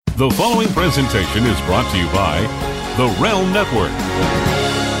The following presentation is brought to you by the Realm Network.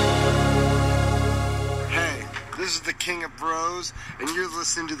 Hey, this is the King of Bros, and you're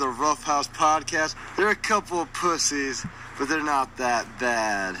listening to the Rough House Podcast. They're a couple of pussies, but they're not that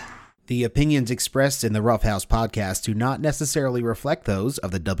bad. The opinions expressed in the Rough House Podcast do not necessarily reflect those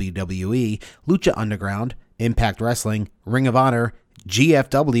of the WWE, Lucha Underground, Impact Wrestling, Ring of Honor,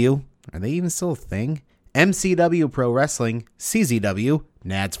 GFW, are they even still a thing? MCW Pro Wrestling, CZW,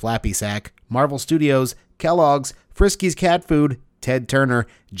 Nad's Flappy Sack, Marvel Studios, Kellogg's, Frisky's Cat Food, Ted Turner,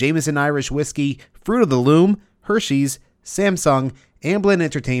 Jameson Irish Whiskey, Fruit of the Loom, Hershey's, Samsung, Amblin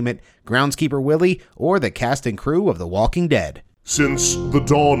Entertainment, Groundskeeper Willie, or the cast and crew of The Walking Dead. Since the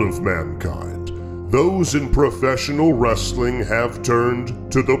dawn of mankind, those in professional wrestling have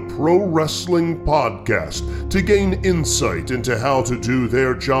turned to the Pro Wrestling Podcast to gain insight into how to do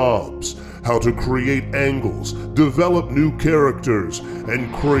their jobs, how to create angles, develop new characters,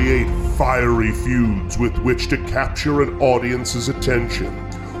 and create fiery feuds with which to capture an audience's attention.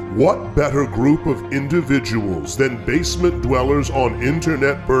 What better group of individuals than basement dwellers on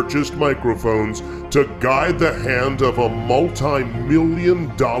internet-purchased microphones to guide the hand of a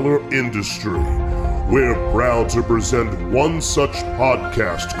multi-million-dollar industry? We're proud to present one such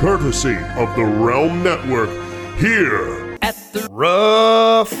podcast courtesy of the Realm Network here at the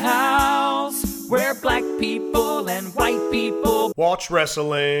Rough House, where black people and white people watch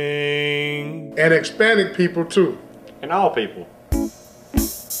wrestling. And Hispanic people too. And all people.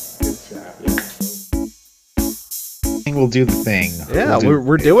 We'll do the thing. Yeah,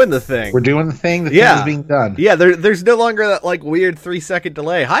 we're doing the thing. We're doing the thing. The thing is being done. Yeah, there's no longer that like weird 3-second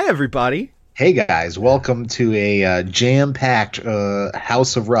delay. Hi, everybody. Hey guys, welcome to a jam-packed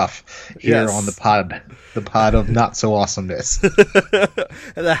House of Rough here on the pod of not so awesomeness.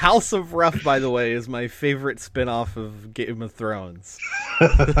 The House of Rough, by the way, is my favorite spin-off of Game of Thrones.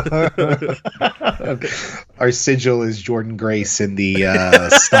 Our sigil is Jordan Grace in the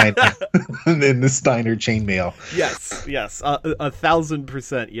Steiner chainmail. Yes,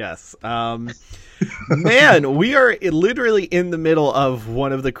 1,000% yes. Man, we are literally in the middle of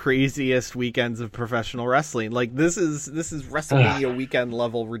one of the craziest weekends of professional wrestling. Like this is WrestleMania weekend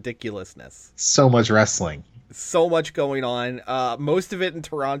level ridiculousness. So much wrestling. So much going on. Most of it in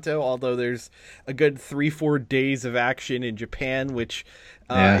Toronto, although there's a good 3-4 days of action in Japan, which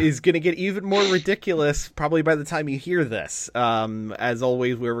is going to get even more ridiculous probably by the time you hear this. As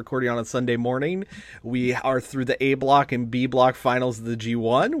always, we're recording on a Sunday morning. We are through the A block and B block finals of the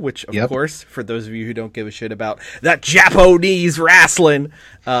G1, which, of course, for those of you who don't give a shit about that Japanese wrestling,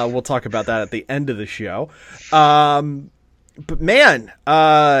 we'll talk about that at the end of the show. But man,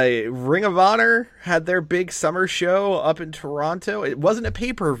 Ring of Honor had their big summer show up in Toronto. It wasn't a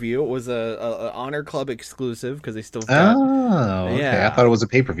pay-per-view. It was a Honor Club exclusive because they still got... Oh, okay. Yeah. I thought it was a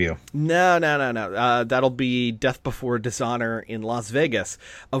pay-per-view. No. That'll be Death Before Dishonor in Las Vegas,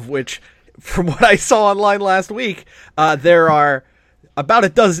 of which, from what I saw online last week, there are about a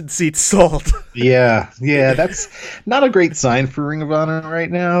dozen seats sold. Yeah, that's not a great sign for Ring of Honor right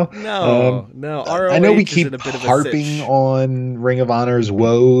now. No. ROH I know we keep is in a bit of a harping sitch on Ring of Honor's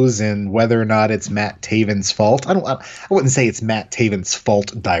woes and whether or not it's Matt Taven's fault. I wouldn't say it's Matt Taven's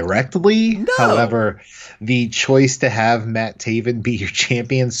fault directly. No. However, the choice to have Matt Taven be your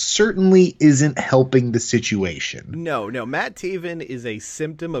champion certainly isn't helping the situation. No. Matt Taven is a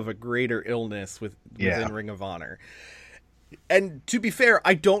symptom of a greater illness within Ring of Honor. And to be fair,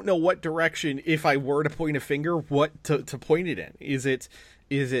 I don't know what direction, if I were to point a finger, what to point it in. Is it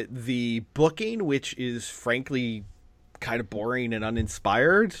the booking, which is frankly kind of boring and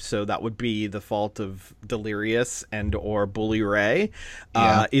uninspired? So that would be the fault of Delirious and or Bully Ray.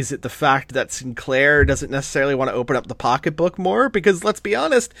 Is it the fact that Sinclair doesn't necessarily want to open up the pocketbook more? Because let's be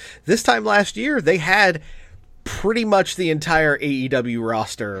honest, this time last year, they had pretty much the entire AEW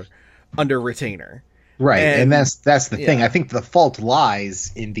roster under retainer. Right, and that's the thing. I think the fault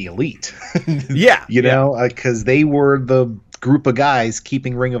lies in the Elite. Because they were the group of guys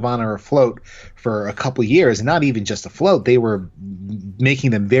keeping Ring of Honor afloat for a couple of years, and not even just afloat. They were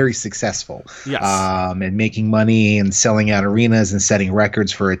making them very successful, and making money and selling out arenas and setting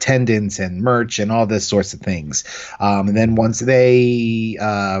records for attendance and merch and all this sorts of things. And then once they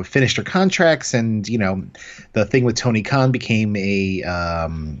finished their contracts, and the thing with Tony Khan became a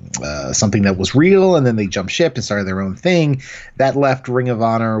something that was real, and then they jumped ship and started their own thing. That left Ring of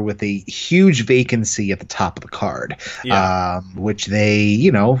Honor with a huge vacancy at the top of the card, which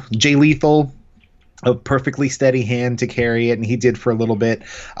they, Jay Lethal, a perfectly steady hand to carry it, and he did for a little bit.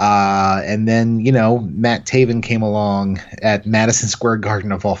 And then, Matt Taven came along at Madison Square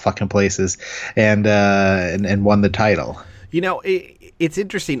Garden of all fucking places and won the title. it's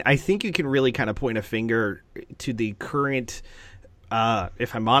interesting. I think you can really kind of point a finger to the current,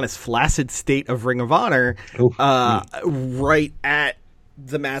 if I'm honest, flaccid state of Ring of Honor right at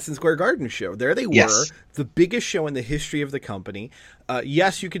the Madison Square Garden show. There they were, the biggest show in the history of the company.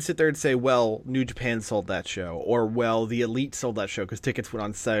 Yes, you could sit there and say, well, New Japan sold that show, or, well, the Elite sold that show because tickets went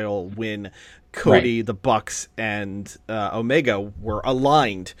on sale when Cody, the Bucks, and Omega were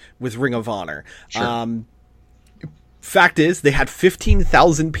aligned with Ring of Honor. Sure. Fact is, they had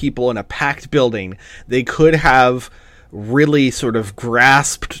 15,000 people in a packed building. They could have really sort of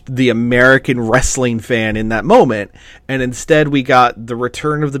grasped the American wrestling fan in that moment, and instead we got the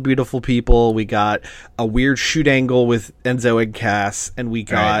return of the beautiful people. We got a weird shoot angle with Enzo and Cass, and we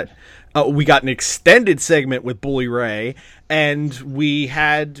got an extended segment with Bully Ray, and we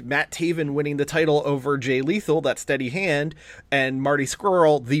had Matt Taven winning the title over Jay Lethal, that steady hand, and Marty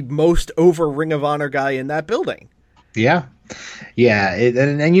Scurll, the most over Ring of Honor guy in that building. Yeah.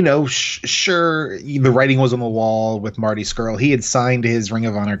 And you know, sure, the writing was on the wall with Marty Scurll. He had signed his Ring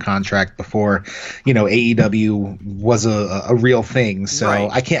of Honor contract before, you know, AEW was a real thing. So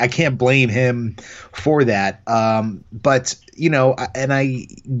I can't blame him for that. But you know, and I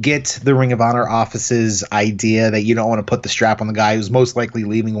get the Ring of Honor office's idea that you don't want to put the strap on the guy who's most likely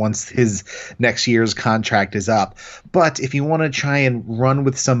leaving once his next year's contract is up. But if you want to try and run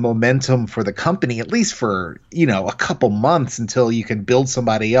with some momentum for the company, at least for, you know, a couple months until you can build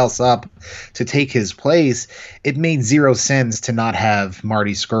somebody else up to take his place, it made zero sense to not have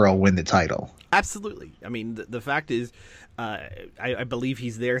Marty Scurll win the title. Absolutely. I mean, the fact is, I believe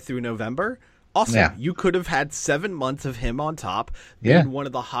he's there through November. Also, you could have had 7 months of him on top, being one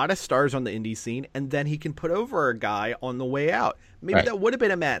of the hottest stars on the indie scene, and then he can put over a guy on the way out. Maybe that would have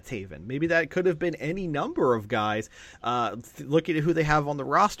been a Matt Taven. Maybe that could have been any number of guys. Look at who they have on the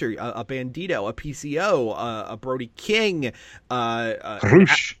roster: a Bandito, a PCO, a Brody King,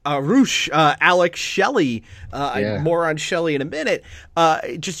 Roosh, Alex Shelley. More on Shelley in a minute.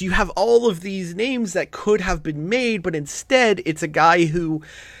 Just you have all of these names that could have been made, but instead it's a guy who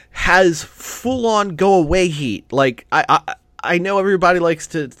has full-on go-away heat. Like, I know everybody likes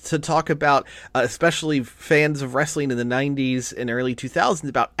to talk about, especially fans of wrestling in the 90s and early 2000s,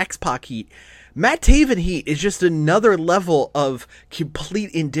 about X-Pac heat. Matt Taven heat is just another level of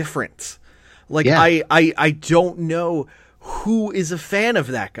complete indifference. Like, I don't know who is a fan of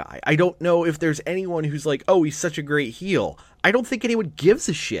that guy. I don't know if there's anyone who's like, oh, he's such a great heel. I don't think anyone gives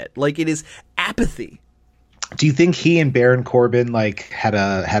a shit. Like, it is apathy. Do you think he and Baron Corbin like had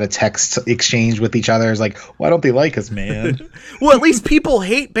a text exchange with each other? It's like, why don't they like us, man? Well, at least people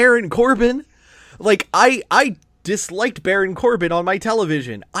hate Baron Corbin. Like, I disliked Baron Corbin on my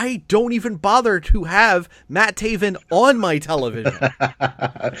television. I don't even bother to have Matt Taven on my television.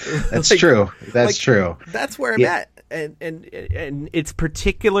 That's true. That's true. That's where I'm at. And it's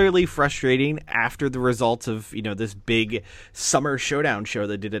particularly frustrating after the results of, you know, this big summer showdown show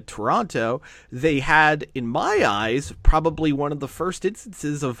they did at Toronto. They had, in my eyes, probably one of the first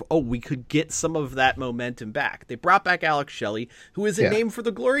instances of, we could get some of that momentum back. They brought back Alex Shelley, who is a name for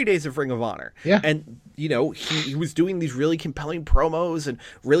the glory days of Ring of Honor. Yeah. And, you know, he was doing these really compelling promos and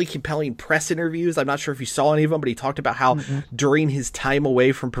really compelling press interviews. I'm not sure if you saw any of them, but he talked about how during his time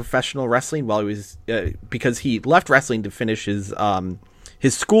away from professional wrestling, while he was, because he left wrestling to finish his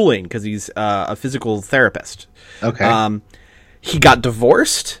schooling because he's a physical therapist. Okay. He got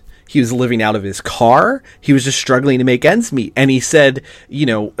divorced. He was living out of his car. He was just struggling to make ends meet. And he said, you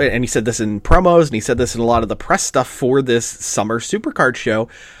know, and he said this in promos, and he said this in a lot of the press stuff for this summer Supercard show.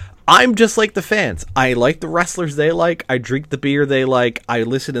 I'm just like the fans. I like the wrestlers they like. I drink the beer they like. I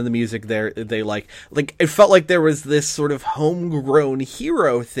listen to the music they like. Like, it felt like there was this sort of homegrown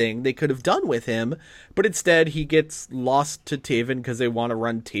hero thing they could have done with him, but instead he gets lost to Taven because they want to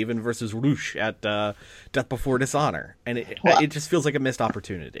run Taven versus Roosh at Death Before Dishonor, and it just feels like a missed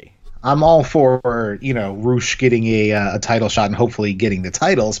opportunity. I'm all for, you know, Roosh getting a title shot and hopefully getting the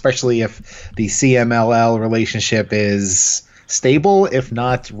title, especially if the CMLL relationship is stable, if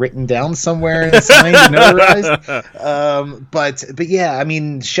not written down somewhere and signed and notarized. But yeah, I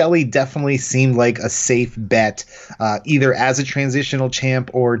mean, Shelley definitely seemed like a safe bet, either as a transitional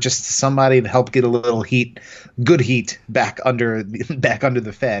champ or just somebody to help get a little good heat back under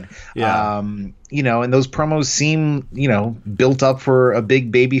the Fed. Yeah. You know, and those promos seem, you know, built up for a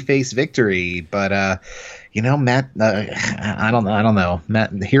big babyface victory, but Matt, I don't know.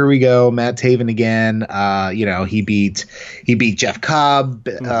 Matt, here we go. Matt Taven again. He beat Jeff Cobb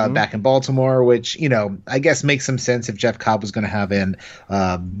back in Baltimore, which, I guess makes some sense if Jeff Cobb was going to have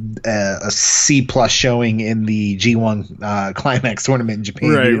a C+ showing in the G1 Climax tournament in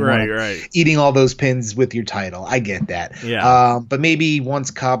Japan. Right. Eating all those pins with your title. I get that. Yeah. But maybe once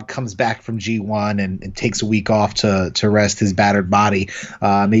Cobb comes back from G1 and takes a week off to rest his battered body,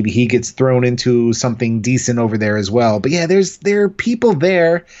 maybe he gets thrown into something decent over there as well. But yeah, there are people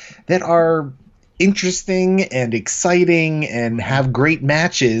there that are interesting and exciting and have great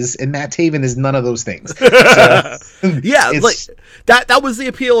matches, and Matt Taven is none of those things. So, yeah, like that was the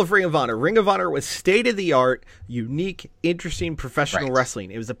appeal of Ring of Honor. Ring of Honor was state of the art, unique, interesting professional wrestling.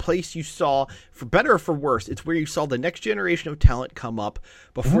 It was a place you saw, for better or for worse, it's where you saw the next generation of talent come up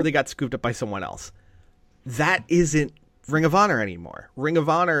before they got scooped up by someone else. That isn't Ring of Honor anymore. Ring of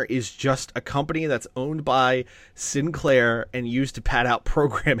Honor is just a company that's owned by Sinclair and used to pad out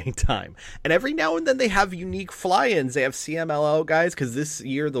programming time. And every now and then they have unique fly-ins. They have CMLL guys, because this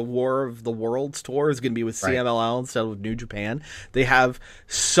year the War of the Worlds tour is going to be with CMLL instead of New Japan. They have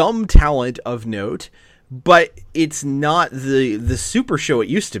some talent of note, but it's not the super show it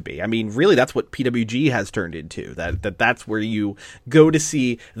used to be. I mean, really, that's what PWG has turned into. That's where you go to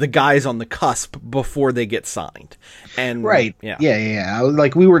see the guys on the cusp before they get signed. And yeah.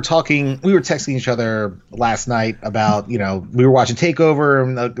 Like we were texting each other last night about, we were watching Takeover,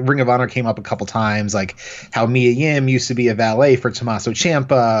 and the Ring of Honor came up a couple times, like how Mia Yim used to be a valet for Tommaso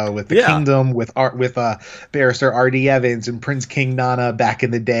Ciampa with the Kingdom, with Barrister R.D. Evans and Prince King Nana back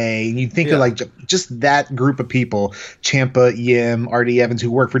in the day. And you think of like just that group of people, Ciampa, Yim, R.D. Evans, who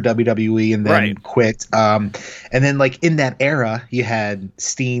worked for WWE and then quit. And then like in that era, you had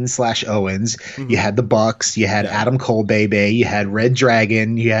Steen / Owens, you had the Bucks, you had Adam Cole, Bebe, you had Red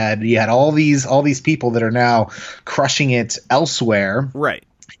Dragon, you had all these people that are now crushing it elsewhere. Right.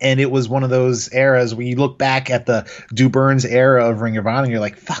 And it was one of those eras where you look back at the Du Burns era of Ring of Honor and you're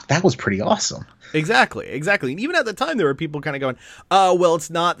like, fuck, that was pretty awesome. Exactly. And even at the time, there were people kind of going, oh, well, it's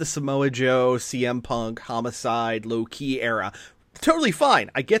not the Samoa Joe, CM Punk, Homicide, low-key era. Totally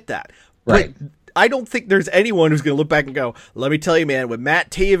fine. I get that. Right. But I don't think there's anyone who's going to look back and go, let me tell you, man, when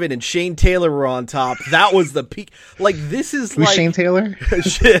Matt Taven and Shane Taylor were on top, that was the peak. Like, this is Who's Shane Taylor?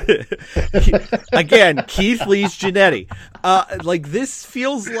 Again, Keith Lee's Genetti. Like, this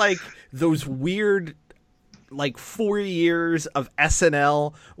feels like those weird, like 4 years of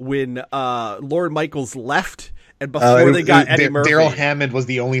SNL when Lorne Michaels left and before they got Eddie Murphy. Daryl Hammond was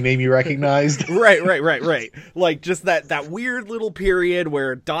the only name you recognized. Right. Like just that weird little period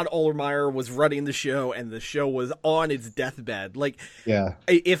where Don Olermeyer was running the show and the show was on its deathbed. Like,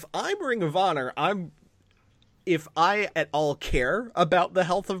 if I'm Ring of Honor, if I at all care about the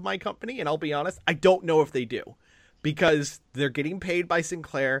health of my company, and I'll be honest, I don't know if they do. Because they're getting paid by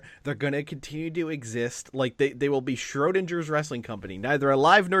Sinclair, they're going to continue to exist. Like they will be Schrodinger's wrestling company, neither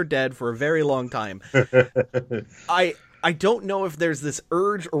alive nor dead for a very long time. I don't know if there's this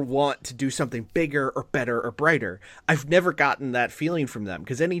urge or want to do something bigger or better or brighter. I've never gotten that feeling from them,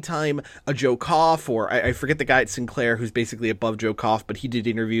 because anytime a Joe Koff, or I forget the guy at Sinclair who's basically above Joe Koff, but he did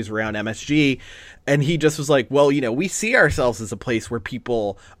interviews around MSG, and he just was like, well, we see ourselves as a place where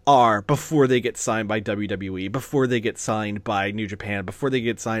people are before they get signed by WWE, before they get signed by New Japan, before they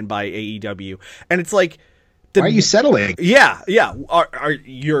get signed by AEW. And it's like, why are you settling? Yeah.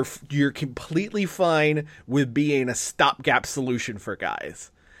 You're completely fine with being a stopgap solution for guys.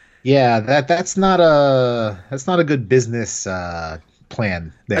 Yeah, that's not a good business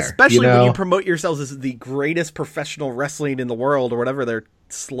plan there. Especially when you promote yourselves as the greatest professional wrestling in the world, or whatever their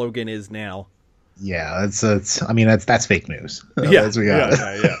slogan is now. Yeah, that's fake news. Yeah, to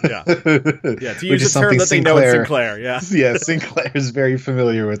use a term that they know in Sinclair. Yeah, Sinclair is very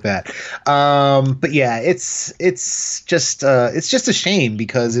familiar with that. But yeah, it's just a shame,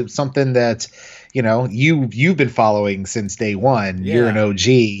 because it's something that you've been following since day one. You're an OG,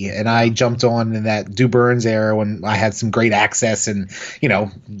 and I jumped on in that Du Burns era when I had some great access, and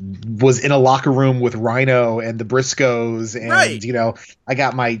was in a locker room with Rhino and the Briscoes, and I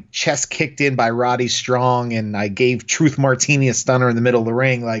got my chest kicked in by Roddy Strong, and I gave Truth Martini a stunner in the middle of the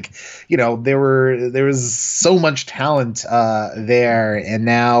ring. Like, there was so much talent there, and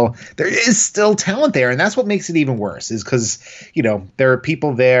now there is still talent there, and that's what makes it even worse, is because there are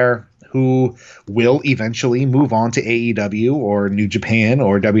people there who will eventually move on to AEW or New Japan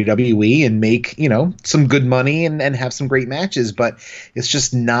or WWE and make, some good money and have some great matches. But it's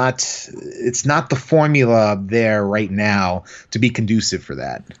just not the formula there right now to be conducive for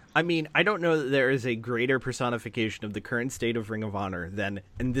that. I mean, I don't know that there is a greater personification of the current state of Ring of Honor than,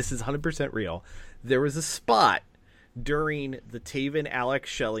 and this is 100% real, there was a spot during the Taven-Alex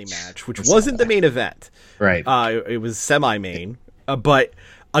Shelley match, which wasn't the main event. Right. It was semi-main, but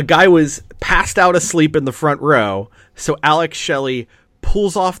a guy was passed out asleep in the front row, so Alex Shelley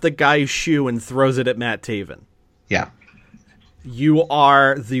pulls off the guy's shoe and throws it at Matt Taven. Yeah. You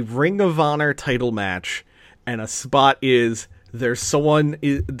are the Ring of Honor title match, and a spot is... there's someone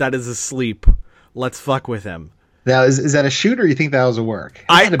that is asleep. Let's fuck with him. Now, is that a shoot or you think that was a work?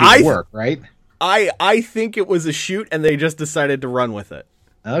 It had to be work, right? I think it was a shoot and they just decided to run with it.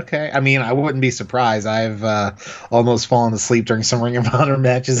 Okay. I mean, I wouldn't be surprised. I've almost fallen asleep during some Ring of Honor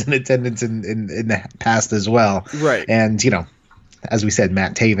matches in attendance in the past as well. Right. And, as we said,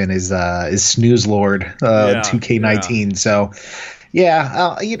 Matt Taven is Snooze Lord 2K19. Yeah. So...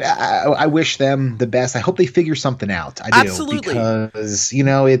 yeah, I wish them the best. I hope they figure something out. I do. Absolutely. Because,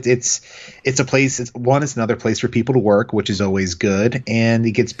 it's a place. It's another place for people to work, which is always good. And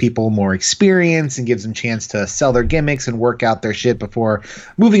it gets people more experience and gives them a chance to sell their gimmicks and work out their shit before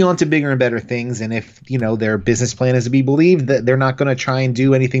moving on to bigger and better things. And if, their business plan is to be believed, that they're not going to try and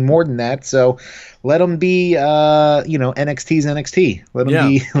do anything more than that. So let them be, NXT's NXT. Let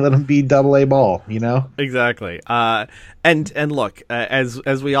them be AA ball, Exactly. And look,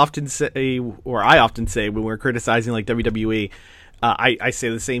 as we often say, or I often say when we're criticizing like WWE, I say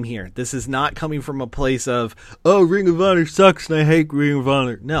the same here. This is not coming from a place of, oh, Ring of Honor sucks and I hate Ring of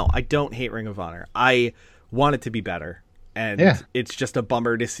Honor. No, I don't hate Ring of Honor. I want it to be better. And it's just a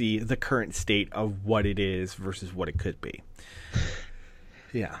bummer to see the current state of what it is versus what it could be.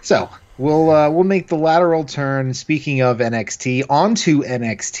 Yeah. So we'll make the lateral turn. Speaking of NXT, onto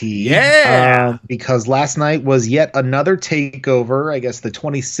NXT. Yeah. Because last night was yet another takeover. I guess the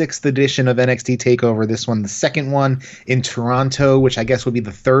 26th edition of NXT Takeover. This one, the second one in Toronto, which I guess would be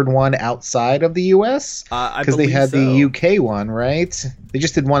the third one outside of the U.S. Because they had the UK one, right? They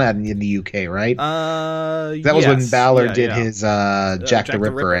just did one out in the UK, right? That was when Balor did his Jack the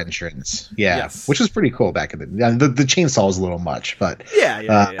Ripper entrance. Yeah. Yes. Which was pretty cool back in the chainsaw was a little much, but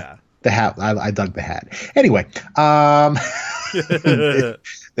yeah. The hat, I dug the hat. Anyway,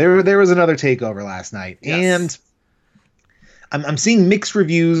 there was another takeover last night, and I'm seeing mixed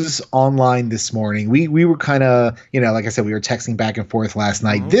reviews online this morning. We were kind of, like I said, we were texting back and forth last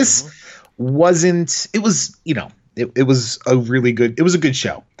night. This wasn't. It was, it was a really good. It was a good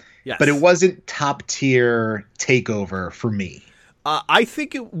show, but it wasn't top tier takeover for me. I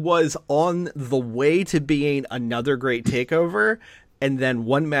think it was on the way to being another great takeover. And then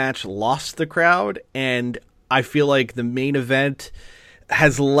one match lost the crowd, and I feel like the main event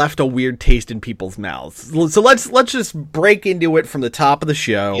has left a weird taste in people's mouths. So let's just break into it from the top of the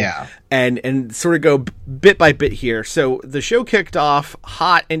show, and sort of go bit by bit here. So the show kicked off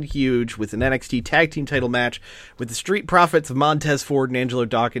hot and huge with an NXT Tag Team title match with the Street Profits of Montez Ford and Angelo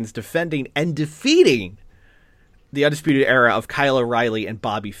Dawkins defending and defeating the Undisputed Era of Kyle O'Reilly and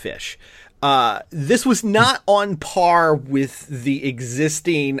Bobby Fish. This was not on par with the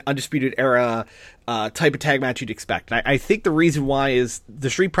existing Undisputed Era type of tag match you'd expect. And I think the reason why is the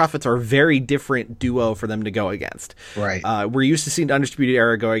Street Profits are a very different duo for them to go against. Right. We're used to seeing the Undisputed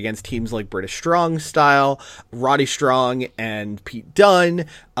Era go against teams like British Strong Style, Roddy Strong and Pete Dunne,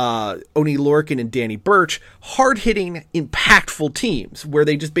 Oney Lorcan and Danny Burch, hard-hitting, impactful teams where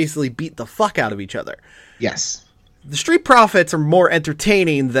they just basically beat the fuck out of each other. Yes. The Street Profits are more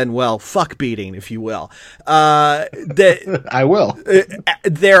entertaining than, well, fuck beating, if you will. I will.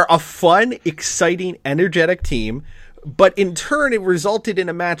 They're a fun, exciting, energetic team, but in turn, it resulted in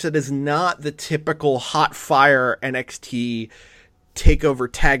a match that is not the typical hot fire NXT takeover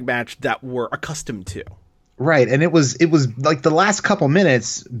tag match that we're accustomed to. Right, and it was like the last couple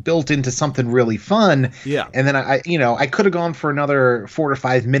minutes built into something really fun. Yeah, and then I could have gone for another 4 to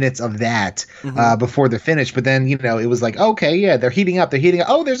 5 minutes of that before the finish, but then it was like, okay, yeah, they're heating up.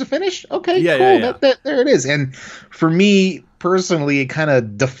 Oh, there's a finish. Okay, cool. Yeah. There it is. And for me personally, it kind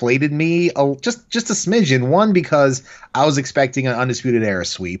of deflated me just a smidgen. One, because I was expecting an Undisputed Era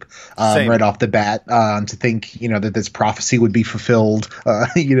sweep right off the bat, to think that this prophecy would be fulfilled.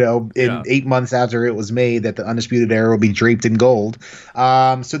 In 8 months after it was made, that the Undisputed Era would be draped in gold.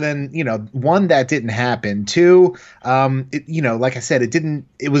 So then one, that didn't happen. Two, like I said, it didn't.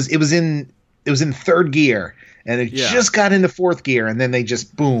 It was in in third gear. And it just got into fourth gear, and then they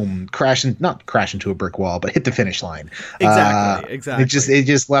just not crash into a brick wall, but hit the finish line. Exactly. It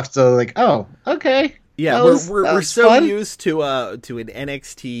just left like, oh, okay. Yeah, we're so fun. Used to an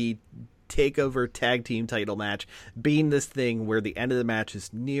NXT Takeover tag team title match being this thing where the end of the match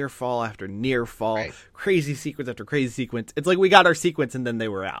is near fall after near fall, crazy sequence after crazy sequence. It's like we got our sequence and then they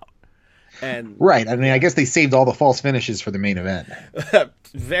were out. And right. I mean, I guess they saved all the false finishes for the main event.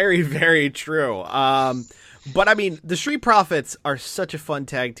 Very, very true. But I mean, the Street Profits are such a fun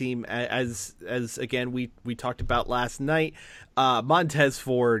tag team, as again we talked about last night. Montez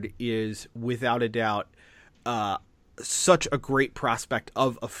Ford is without a doubt such a great prospect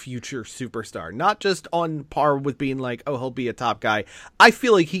of a future superstar, not just on par with being like, oh, he'll be a top guy. I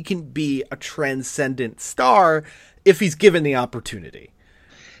feel like he can be a transcendent star if he's given the opportunity.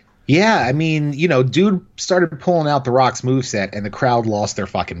 Yeah, I mean, dude started pulling out The Rock's moveset, and the crowd lost their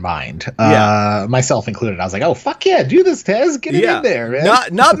fucking mind. Myself included. I was like, oh, fuck yeah, do this, Tez. Get it in there,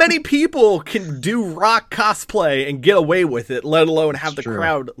 man. Not many people can do Rock cosplay and get away with it, let alone have the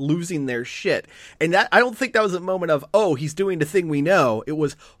crowd losing their shit. And that I don't think that was a moment of, oh, he's doing the thing we know. It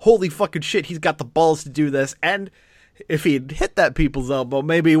was, holy fucking shit, he's got the balls to do this. And if he'd hit that people's elbow,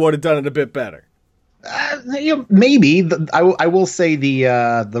 maybe he would have done it a bit better. Maybe I will say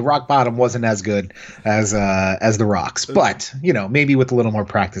the Rock Bottom wasn't as good as the Rock's, but maybe with a little more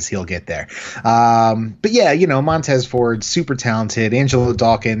practice he'll get there. But yeah, Montez Ford, super talented. Angelo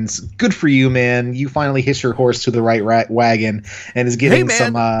Dawkins, good for you, man. You finally hitched your horse to the right wagon and is getting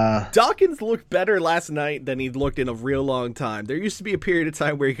some. Dawkins looked better last night than he'd looked in a real long time. There used to be a period of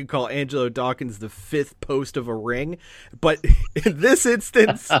time where you could call Angelo Dawkins the fifth post of a ring, but in this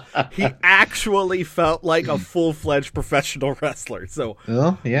instance, he actually felt like a full-fledged professional wrestler. So,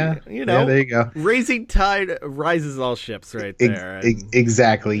 there you go. Raising tide rises all ships, right there.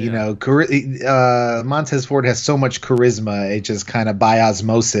 Exactly. Montez Ford has so much charisma; it just kind of by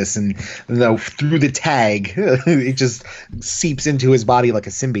osmosis and through the tag, it just seeps into his body like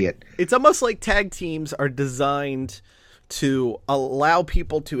a symbiote. It's almost like tag teams are designed to allow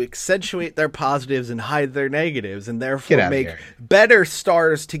people to accentuate their positives and hide their negatives, and therefore make better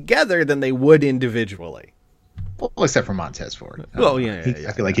stars together than they would individually. Well, except for Montez Ford. I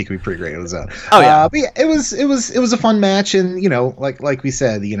feel like he could be pretty great on his own. But yeah, it was a fun match, and like we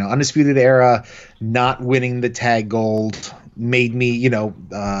said, Undisputed Era not winning the tag gold made me,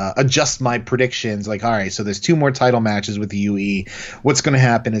 adjust my predictions. Like, all right, so there's 2 more title matches with the UE. What's going to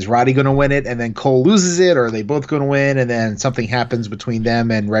happen? Is Roddy going to win it and then Cole loses it, or are they both going to win and then something happens between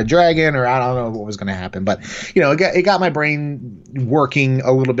them and Red Dragon, or I don't know what was going to happen. But, it got my brain working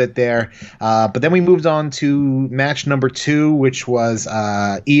a little bit there. But then we moved on to match number 2, which was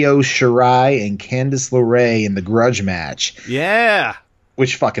Io Shirai and Candice LeRae in the Grudge match. Yeah.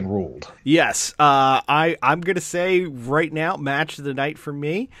 Which fucking ruled. Yes. I'm going to say right now, match of the night for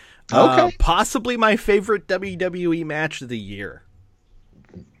me. Okay. Possibly my favorite WWE match of the year.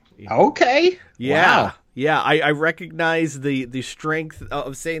 Okay. Yeah. Wow. Yeah, I recognize the strength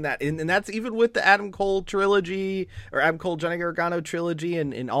of saying that. And that's even with the Adam Cole trilogy, or Adam Cole, Johnny Gargano trilogy,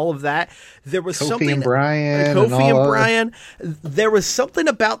 and all of that. There was Kofi and Brian. There was something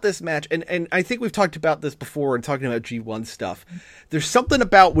about this match, and I think we've talked about this before and talking about G1 stuff. There's something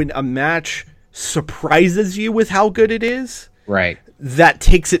about when a match surprises you with how good it is. Right. That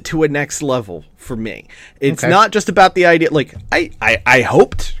takes it to a next level for me. It's not just about the idea. Like, I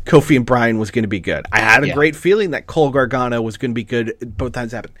hoped Kofi and Brian was going to be good. I had a great feeling that Cole Gargano was going to be good. Both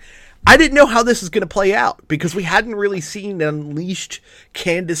times happened. I didn't know how this was going to play out because we hadn't really seen Unleashed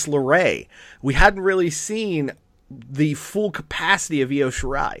Candice LeRae. We hadn't really seen the full capacity of Io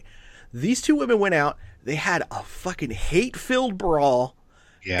Shirai. These 2 women went out. They had a fucking hate-filled brawl.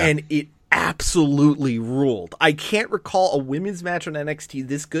 Yeah. And it absolutely ruled. I can't recall a women's match on NXT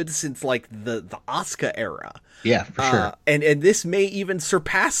this good since like the Asuka era. Yeah, for sure. And this may even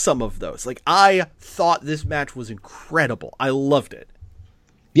surpass some of those. Like, I thought this match was incredible. I loved it.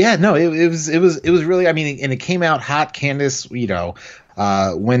 Yeah, no, it was really, I mean, and it came out hot. Candice,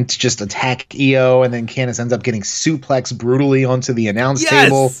 went to just attack Io, and then Candice ends up getting suplexed brutally onto the announce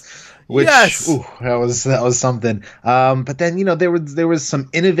table. Which that was something. But then there was some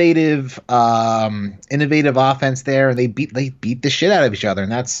innovative offense there, and they beat the shit out of each other,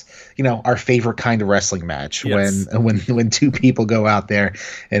 and that's our favorite kind of wrestling match when 2 people go out there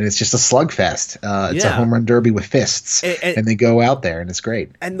and it's just a slugfest. It's a home run derby with fists, and they go out there and it's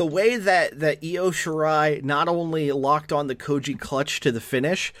great. And the way that Io Shirai not only locked on the Koji clutch to the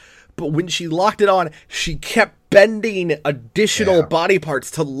finish, but when she locked it on, she kept bending additional body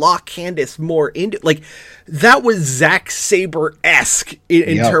parts to lock Candice more into, like, that was Zack Sabre-esque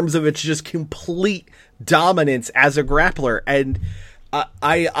in terms of its just complete dominance as a grappler. And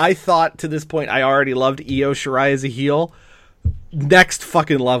I thought to this point, I already loved Io Shirai as a heel. Next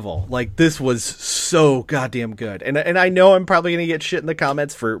fucking level. Like, this was so goddamn good. And I know I'm probably going to get shit in the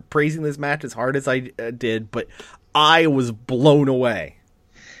comments for praising this match as hard as I did, but I was blown away.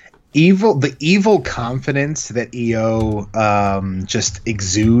 The evil confidence that Io just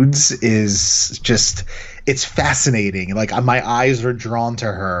exudes is just, it's fascinating. Like, my eyes are drawn to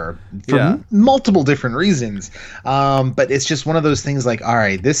her for multiple different reasons. But it's just one of those things like, all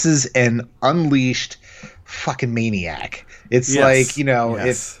right, this is an unleashed fucking maniac. It's like, you know,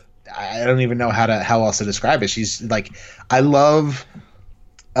 I don't even know how else to describe it. She's like, I love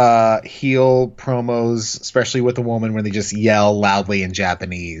heel promos, especially with a woman when they just yell loudly in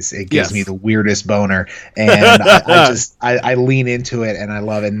Japanese. It gives me the weirdest boner, and I lean into it and I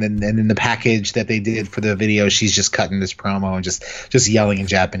love it. And then the package that they did for the video, she's just cutting this promo and just yelling in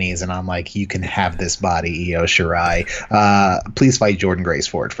Japanese, and I'm like, you can have this body, Io Shirai. Please fight Jordan Grace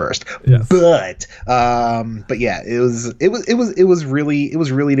for it first. But yeah, it was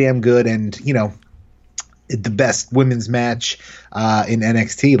really damn good, and you know, the best women's match in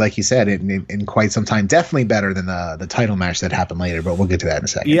NXT, like you said, in quite some time. Definitely better than the title match that happened later, but we'll get to that in a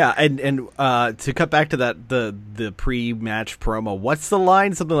second. Yeah, and to cut back to that, the pre-match promo, what's the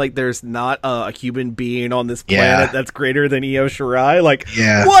line? Something like, there's not a human being on this planet that's greater than Io Shirai. Like,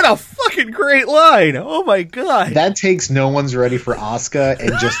 what a fucking great line! Oh my god! That takes No One's Ready for Asuka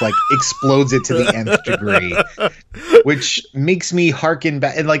and just like explodes it to the nth degree, which makes me harken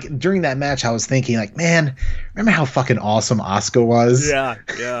back. And like during that match, I was thinking like, man, remember how fucking awesome Asuka was? Yeah.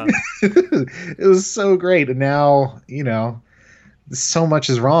 It was so great. And now, you know, so much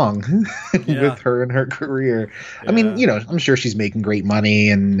is wrong with her and her career. I mean, you know, I'm sure she's making great money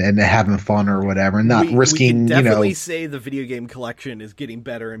and having fun or whatever, and not risking, we can definitely, you know, say the video game collection is getting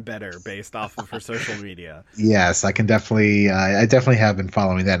better and better based off of her social media. Yes, I can definitely, I definitely have been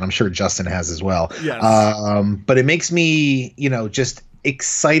following that, and I'm sure Justin has as well. Yes. But it makes me, you know, just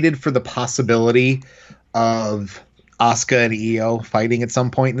excited for the possibility of Asuka and Io fighting at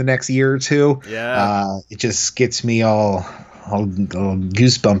some point in the next year or two. Yeah. It just gets me all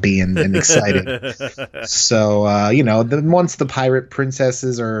goosebumpy and excited. So, you know, once the pirate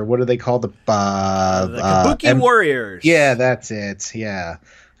princesses, or what do they call the Kabuki Warriors. Yeah, that's it. Yeah.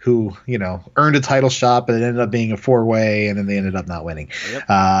 Who, you know, earned a title shot, but it ended up being a 4-way, and then they ended up not winning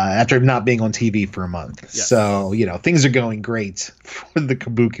after not being on TV for a month. Yes. So, you know, things are going great for the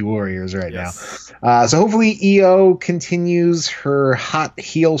Kabuki Warriors right now. So hopefully Io continues her hot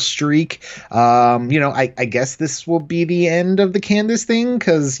heel streak. You know, I guess this will be the end of the Candice thing,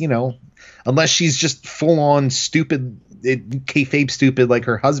 because, you know, unless she's just full on stupid, kayfabe stupid like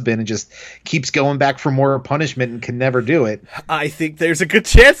her husband, and just keeps going back for more punishment and can never do it. I think there's a good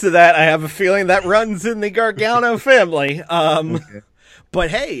chance of that. I have a feeling that runs in the Gargano family.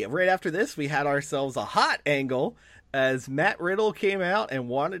 But hey, right after this, we had ourselves a hot angle as Matt Riddle came out and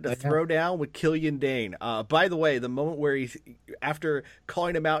wanted to throw down with Killian Dane. By the way, the moment where after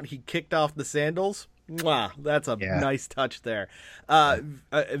calling him out, he kicked off the sandals. Mwah, that's a nice touch there.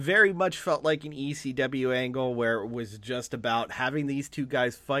 Very much felt like an ECW angle where it was just about having these two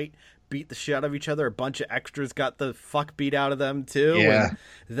guys fight, beat the shit out of each other. A bunch of extras got the fuck beat out of them too. Yeah.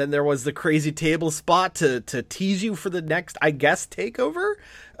 And then there was the crazy table spot to tease you for the next, I guess, takeover.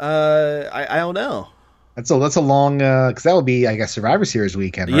 I don't know. That's a long, because that would be, I guess, Survivor Series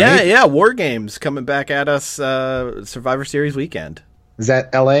weekend, right? Yeah. War Games coming back at us, Survivor Series weekend. Is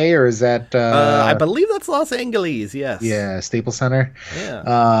that LA or is that I believe that's Los Angeles, yes. Yeah, Staples Center.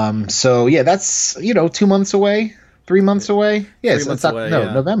 Yeah. So yeah, that's, you know, 2 months away, 3 months away. Yeah, 3 months away,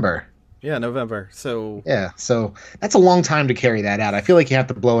 November. Yeah, November. So yeah, so that's a long time to carry that out. I feel like you have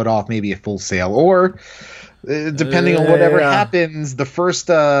to blow it off maybe at Full Sail, or depending on whatever happens, the first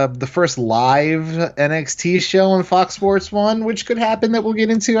live NXT show on Fox Sports 1, which could happen, that we'll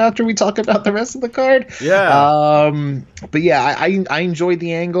get into after we talk about the rest of the card. Yeah. But yeah, I enjoyed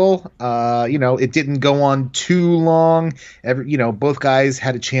the angle. You know, it didn't go on too long. You know, both guys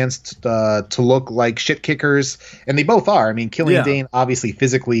had a chance to look like shit kickers, and they both are. I mean, Killian Dane obviously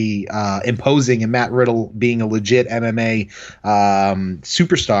physically imposing, and Matt Riddle being a legit MMA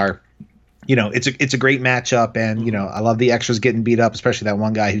superstar. You know, it's a great matchup, and you know, I love the extras getting beat up, especially that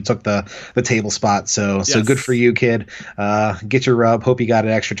one guy who took the table spot. So good for you, kid. Get your rub. Hope you got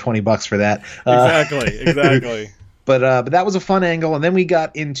an extra $20 for that. Exactly. But that was a fun angle, and then we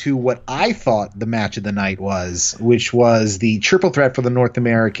got into what I thought the match of the night was, which was the triple threat for the North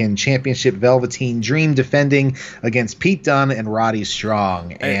American Championship. Velveteen Dream defending against Pete Dunne and Roddy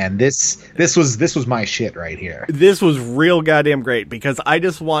Strong, and this was my shit right here. This was real goddamn great, because I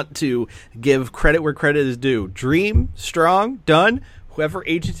just want to give credit where credit is due. Dream, Strong, Dunne. Whoever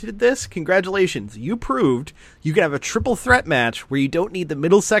agented this, congratulations. You proved you can have a triple threat match where you don't need the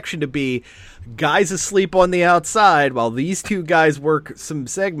middle section to be guys asleep on the outside while these two guys work some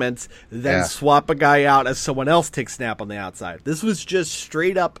segments, then swap a guy out as someone else takes snap on the outside. This was just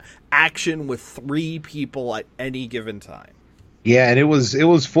straight up action with 3 people at any given time. Yeah, and it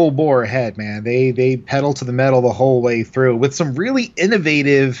was full bore ahead, man. They pedal to the metal the whole way through with some really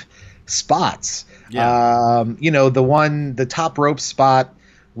innovative spots. Yeah. The top rope spot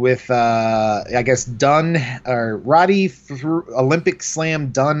with I guess Dunne or Roddy threw Olympic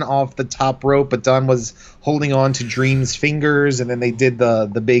slam Dunne off the top rope, but Dunne was holding on to Dream's fingers, and then they did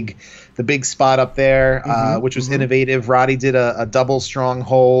the big spot up there, which was innovative. Roddy did a double strong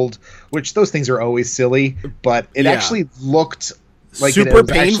hold, which those things are always silly, but it actually looked like super it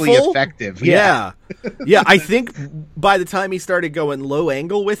was painful, actually effective. Yeah. I think by the time he started going low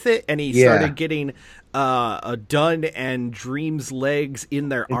angle with it, and he started getting a Dunne and Dream's legs in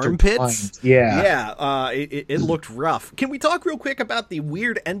their armpits, it looked rough. Can we talk real quick about the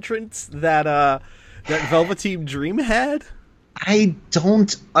weird entrance that Velveteen Dream had? I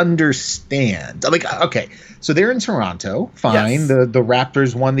don't understand. Like, okay, so they're in Toronto. Fine. Yes. The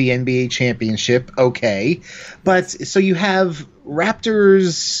Raptors won the NBA championship. Okay. But so you have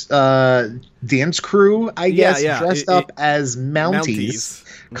Raptors dance crew, I guess, dressed up as Mounties.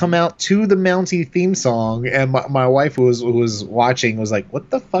 Come out to the Mountie theme song, and my wife who was watching was like, "What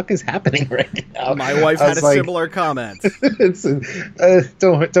the fuck is happening right now?" My wife had a similar comment.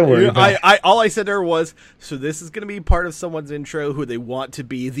 Don't worry. All I said to her was, "So this is going to be part of someone's intro who they want to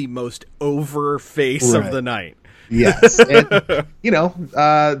be the most over face of the night." Yes,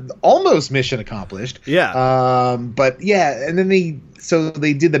 and, almost mission accomplished. Yeah. But yeah, and then they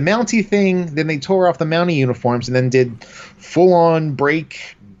did the Mountie thing, then they tore off the Mountie uniforms, and then did full on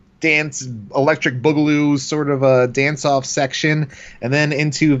break dance, electric boogaloo sort of a dance off section, and then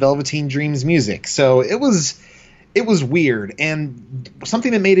into Velveteen Dream's music. So it was weird, and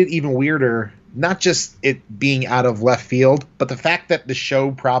something that made it even weirder, not just it being out of left field, but the fact that the show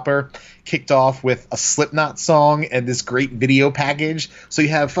proper kicked off with a Slipknot song and this great video package. So you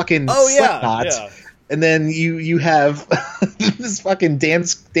have fucking Slipknot, and then you have this fucking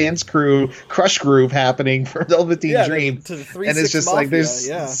dance crew crush groove happening for Velveteen Dream, and it's just Mafia, like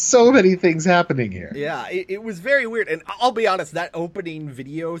there's so many things happening here. Yeah, it was very weird, and I'll be honest, that opening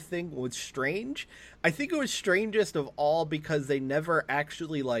video thing was strange. I think it was strangest of all because they never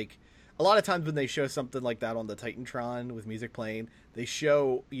actually, like, a lot of times when they show something like that on the Titantron with music playing, they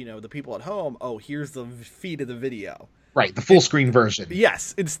show, the people at home, oh, here's the feed of the video. Right, the full screen version.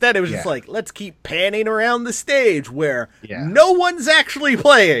 Yes. Instead, it was just like, let's keep panning around the stage where no one's actually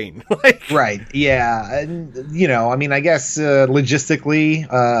playing. Right, yeah. And, I guess logistically,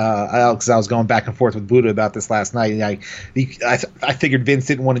 because I was going back and forth with Buddha about this last night, I figured Vince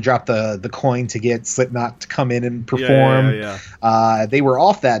didn't want to drop the coin to get Slipknot to come in and perform. They were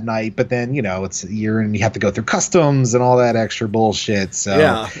off that night, but then, it's a year and you have to go through customs and all that extra bullshit. So,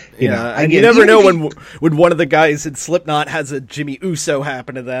 and you never know when one of the guys in Slipknot has a Jimmy Uso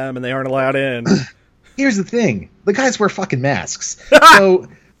happen to them and they aren't allowed in. Here's the thing. The guys wear fucking masks. So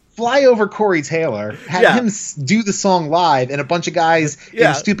fly over Corey Taylor, have him do the song live, and a bunch of guys in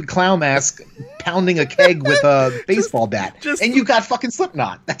a stupid clown mask pounding a keg with a baseball bat. And you got fucking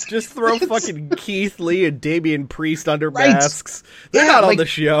Slipknot. Just throw fucking Keith Lee and Damian Priest under masks. They're not on the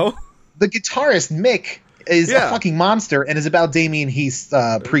show. The guitarist, Mick, is a fucking monster and is about Damian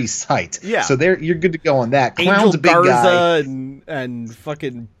Priest's height. Yeah. So you're good to go on that. Clown's Angel a big Garza guy. and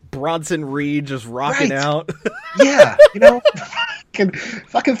fucking Bronson Reed just rocking out. Yeah.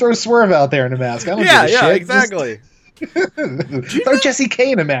 Fucking throw Swerve out there in a mask. I don't give a shit. Exactly. Throw Jesse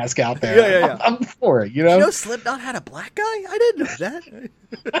Kane in a mask out there. Yeah. I'm for it, Did you know Slipknot had a black guy? I didn't know that.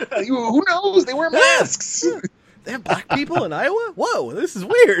 Who knows? They wear masks. Yeah. They have black people in Iowa? Whoa, this is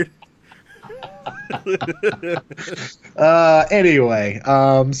weird. Anyway,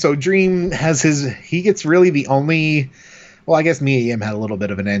 so Dream has he gets really the only, well, I guess me and him had a little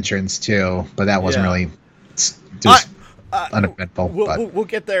bit of an entrance too, but that wasn't really just uneventful. We'll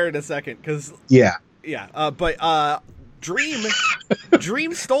get there in a second, because but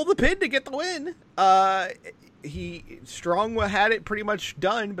Dream stole the pin to get the win. Strong had it pretty much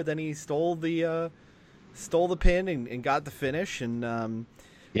done, but then he stole the pin and got the finish, and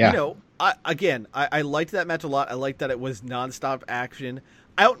Yeah. You know, I liked that match a lot. I liked that it was nonstop action.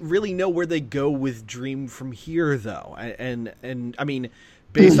 I don't really know where they go with Dream from here, though. And I mean,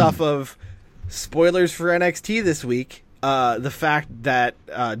 based off of spoilers for NXT this week, the fact that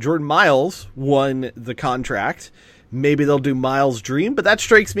Jordan Miles won the contract, maybe they'll do Miles' Dream, but that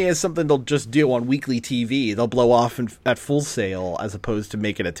strikes me as something they'll just do on weekly TV. They'll blow off at Full Sail as opposed to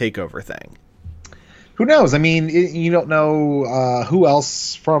make it a takeover thing. Who knows? I mean, you don't know who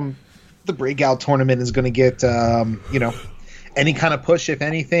else from the breakout tournament is going to get, any kind of push, if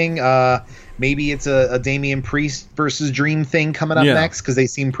anything. Maybe it's a Damian Priest versus Dream thing coming up next, because they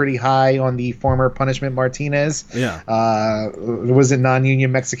seem pretty high on the former Punishment Martinez. Yeah. Was it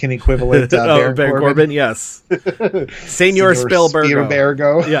non-union Mexican equivalent? Baron Corbin? Yes. Senor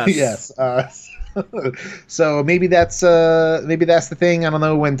Spielbergo. Yes. Yes. So maybe that's the thing. I don't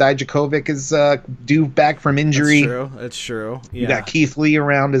know when Dijakovic is due back from injury. That's true. Yeah. You got Keith Lee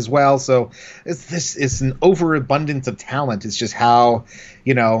around as well. So it's an overabundance of talent. It's just how,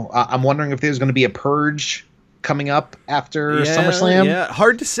 I'm wondering if there's going to be a purge coming up after SummerSlam. Yeah,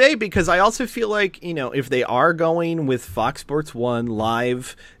 hard to say, because I also feel like, if they are going with Fox Sports 1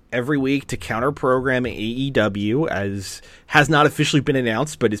 live every week to counter program AEW, as has not officially been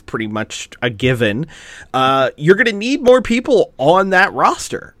announced but is pretty much a given, you're going to need more people on that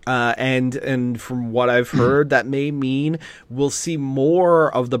roster, and from what I've heard, that may mean we'll see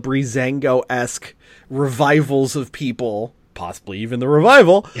more of the Breezango-esque revivals of people, possibly even the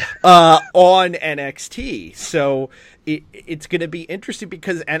Revival, on NXT. So it's going to be interesting,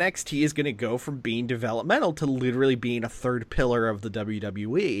 because NXT is going to go from being developmental to literally being a third pillar of the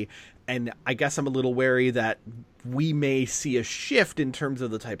WWE. And I guess I'm a little wary that we may see a shift in terms of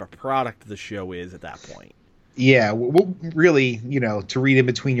the type of product the show is at that point. Yeah, we'll really, to read in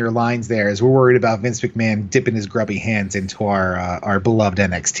between your lines there, is we're worried about Vince McMahon dipping his grubby hands into our beloved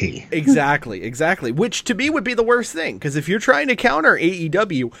NXT. Exactly. Which to me would be the worst thing, because if you're trying to counter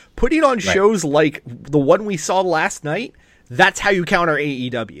AEW, putting on shows like the one we saw last night, that's how you counter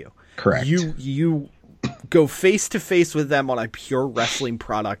AEW. Correct. You go face to face with them on a pure wrestling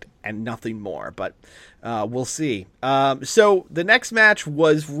product and nothing more. But we'll see. So the next match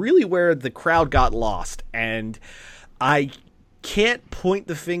was really where the crowd got lost, and I can't point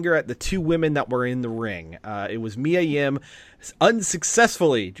the finger at the two women that were in the ring. It was Mia Yim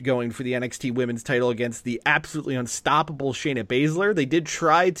unsuccessfully going for the NXT Women's title against the absolutely unstoppable Shayna Baszler. They did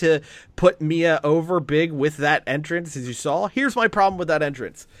try to put Mia over big with that entrance, as you saw. Here's my problem with that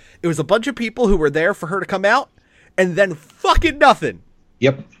entrance. It was a bunch of people who were there for her to come out, and then fucking nothing.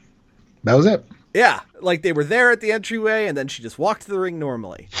 Yep. That was it. Yeah, like they were there at the entryway, and then she just walked to the ring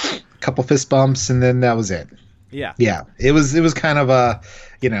normally. Couple fist bumps, and then that was it. Yeah. It was kind of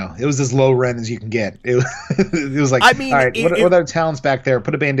it was as low rent as you can get. It was like, all right, what are talents back there?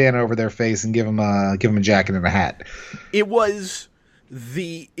 Put a bandana over their face and give them a jacket and a hat. It was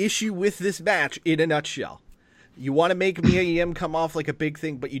the issue with this match in a nutshell. You want to make Mia Yim come off like a big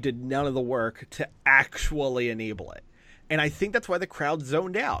thing, but you did none of the work to actually enable it. And I think that's why the crowd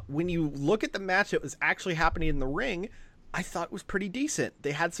zoned out. When you look at the match that was actually happening in the ring, I thought it was pretty decent.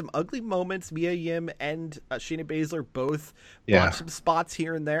 They had some ugly moments. Mia Yim and Shayna Baszler both bought some spots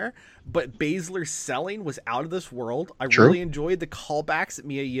here and there, but Baszler's selling was out of this world. I really enjoyed the callbacks that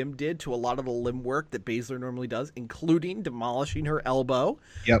Mia Yim did to a lot of the limb work that Baszler normally does, including demolishing her elbow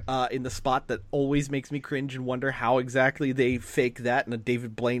in the spot that always makes me cringe and wonder how exactly they fake that in a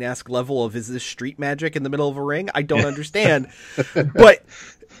David Blaine-esque level of, is this street magic in the middle of a ring? I don't understand. But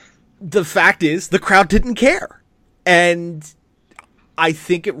the fact is, the crowd didn't care. And I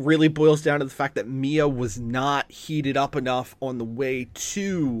think it really boils down to the fact that Mia was not heated up enough on the way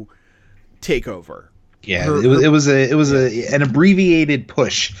to Takeover. Yeah, it was an abbreviated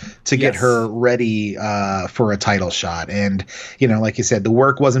push to get her ready for a title shot, and like you said, the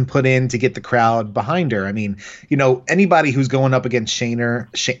work wasn't put in to get the crowd behind her. I mean, anybody who's going up against Shayner.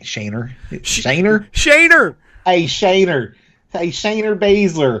 Hey, Shayna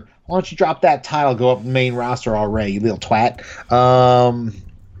Baszler. Why don't you drop that title, go up the main roster already, you little twat.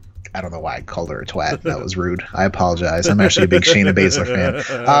 I don't know why I called her a twat. That was rude. I apologize. I'm actually a big Shayna Baszler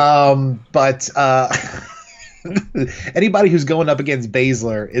fan. But anybody who's going up against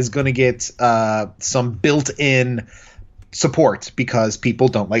Baszler is going to get some built-in support, because people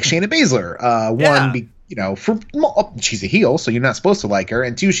don't like Shayna Baszler. she's a heel, so you're not supposed to like her,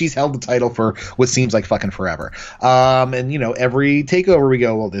 and 2, she's held the title for what seems like fucking forever. And every takeover we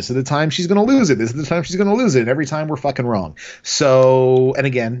go, well, this is the time she's going to lose it. This is the time she's going to lose it. And every time we're fucking wrong. So, and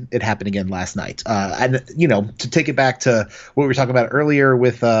again, it happened again last night. And to take it back to what we were talking about earlier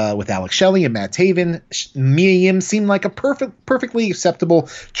with Alex Shelley and Matt Taven, Mia Yim seemed like a perfectly acceptable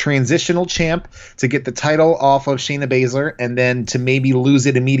transitional champ to get the title off of Shayna Baszler and then to maybe lose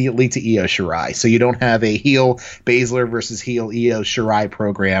it immediately to Io Shirai. So you don't have a heel Baszler versus heel Io Shirai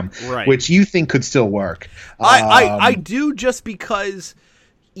program, right, which you think could still work. I do, just because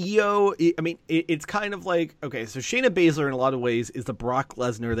Io, I mean, it's kind of like, okay, so Shayna Baszler in a lot of ways is the Brock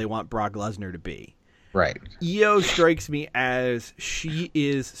Lesnar they want Brock Lesnar to be. Right. Io strikes me as she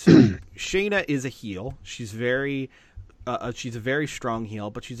is, so Shayna is a heel. She's a very strong heel,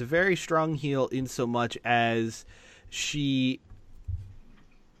 but she's a very strong heel in so much as she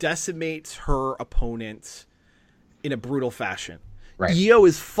decimates her opponents in a brutal fashion. Right. Io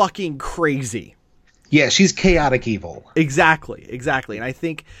is fucking crazy. Yeah, she's chaotic evil. Exactly. And I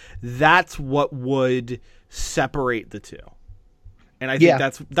think that's what would separate the two. And I think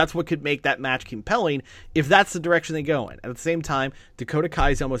that's what could make that match compelling if that's the direction they go in. At the same time, Dakota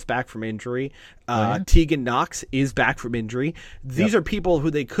Kai's almost back from injury. Tegan Nox is back from injury. These are people who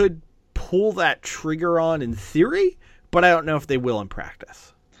they could pull that trigger on in theory, but I don't know if they will in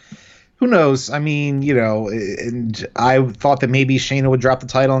practice. Who knows? I mean, and I thought that maybe Shayna would drop the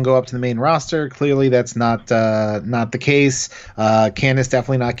title and go up to the main roster. Clearly, that's not the case. Candice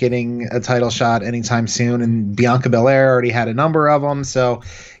definitely not getting a title shot anytime soon, and Bianca Belair already had a number of them. So,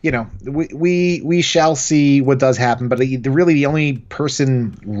 we shall see what does happen. But really, the only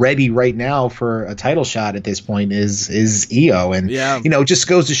person ready right now for a title shot at this point is Io, and it just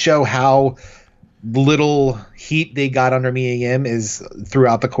goes to show how little heat they got under Mia Yim is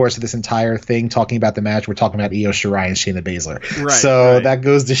throughout the course of this entire thing. Talking about the match, we're talking about Io Shirai and Shayna Baszler. Right, that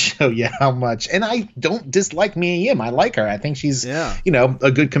goes to show you how much. And I don't dislike Mia Yim. I like her. I think she's a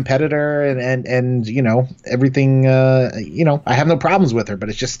good competitor and everything. I have no problems with her, but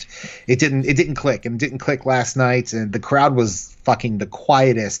it's just it didn't click, and it didn't click last night, and the crowd was fucking the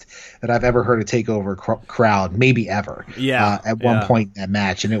quietest that I've ever heard a takeover crowd, maybe ever. At one point in that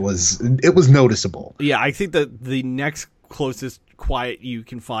match, and it was noticeable. Yeah, I think that the next closest quiet you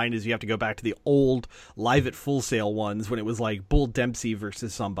can find is you have to go back to the old Live at Full Sail ones when it was like Bull Dempsey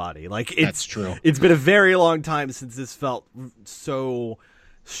versus somebody. That's true. It's been a very long time since this felt so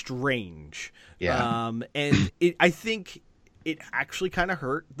strange. Yeah. I think it actually kind of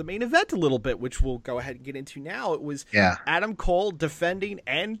hurt the main event a little bit, which we'll go ahead and get into now. It was Adam Cole defending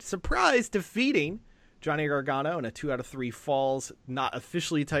and, surprise, defeating Johnny Gargano in a 2 out of 3 falls, not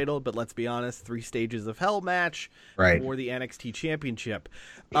officially titled, but let's be honest, 3 stages of hell match for the NXT Championship.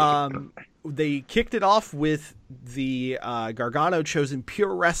 They kicked it off with the Gargano chosen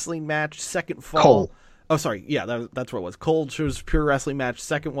Pure Wrestling match, second fall. Cole. Oh, sorry. Yeah, that's what it was. Cole chose Pure Wrestling match.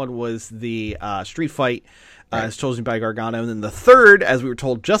 Second one was the Street Fight, as chosen by Gargano. And then the third, as we were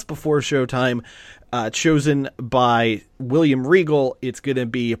told just before Showtime, chosen by William Regal. It's going to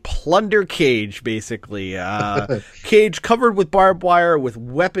be Plunder Cage, basically. Cage covered with barbed wire with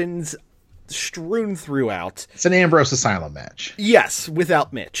weapons strewn throughout. It's an Ambrose Asylum match. Yes,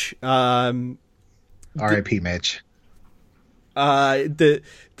 without Mitch. R.I.P. Mitch. The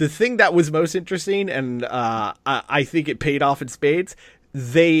thing that was most interesting, and I think it paid off in spades,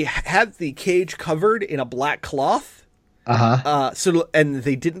 they had the cage covered in a black cloth. And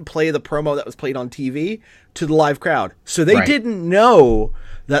they didn't play the promo that was played on TV to the live crowd. So they didn't know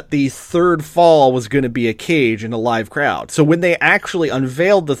that the third fall was going to be a cage in a live crowd. So when they actually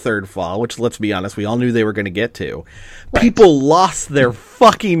unveiled the third fall, which, let's be honest, we all knew they were going to get to, people lost their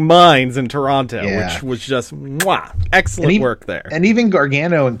fucking minds in Toronto, which was just excellent work there. And even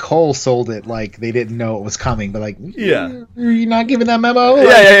Gargano and Cole sold it like they didn't know it was coming, but you're not giving that memo?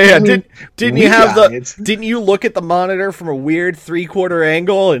 Didn't you look at the monitor from a weird 3/4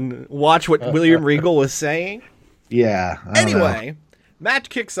 angle and watch what William Regal was saying? Yeah. Anyway, match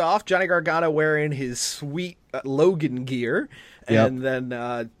kicks off. Johnny Gargano wearing his sweet Logan gear, and then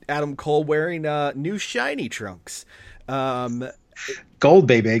Adam Cole wearing new shiny trunks. Gold,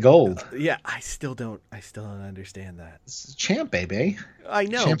 baby, gold. Yeah, I still don't understand that. It's champ, baby. I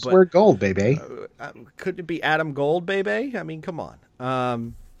know, champs but wear gold, baby. Couldn't it be Adam Gold, baby? I mean, come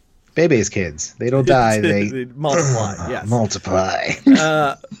on. Bebe's kids. They don't die. They multiply. Yes. Multiply.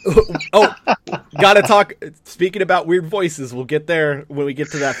 Gotta talk. Speaking about weird voices, we'll get there when we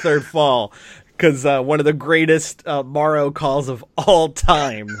get to that third fall, because one of the greatest Morrow calls of all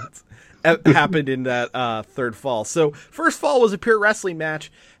time happened in that third fall. So first fall was a Pure Wrestling match,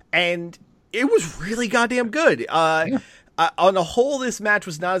 and It was really goddamn good. On the whole, this match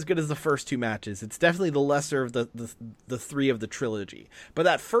was not as good as the first two matches. It's definitely the lesser of the three of the trilogy. But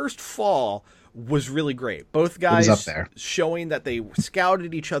that first fall was really great. Both guys up there, showing that they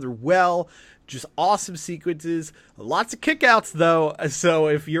scouted each other well. Just awesome sequences. Lots of kickouts though. So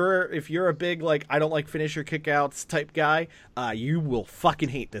if you're a big like I don't like finisher kickouts type guy, you will fucking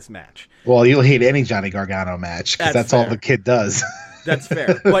hate this match. Well, you'll hate any Johnny Gargano match because that's all the kid does. That's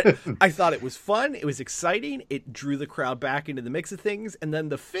fair. But I thought it was fun. It was exciting. It drew the crowd back into the mix of things. And then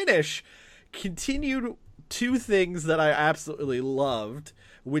the finish continued two things that I absolutely loved,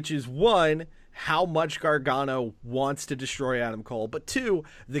 which is one, how much Gargano wants to destroy Adam Cole. But two,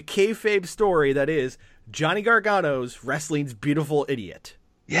 the kayfabe story that is Johnny Gargano's wrestling's beautiful idiot.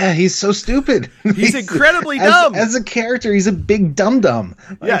 Yeah, he's so stupid. He's incredibly dumb. As a character, he's a big dum-dum.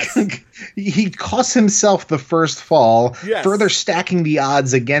 Yes. He cost himself the first fall, further stacking the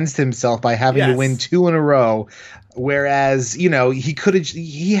odds against himself by having to win 2 in a row. Whereas,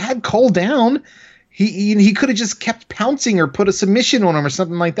 he had Cole down. He could have just kept pouncing or put a submission on him or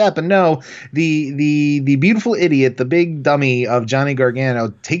something like that. But no, the beautiful idiot, the big dummy of Johnny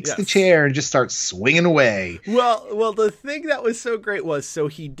Gargano takes the chair and just starts swinging away. Well, the thing that was so great was,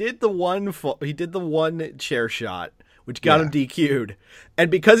 he did the one chair shot, which got him DQ'd. And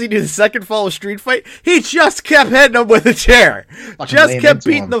because he did the second fall of Street Fight, he just kept hitting him with a chair. Just kept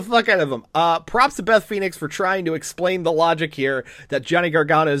beating the fuck out of him. Props to Beth Phoenix for trying to explain the logic here that Johnny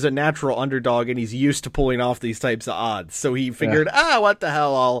Gargano is a natural underdog and he's used to pulling off these types of odds. So he figured, what the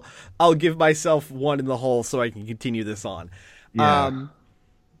hell, I'll give myself one in the hole so I can continue this on. Yeah.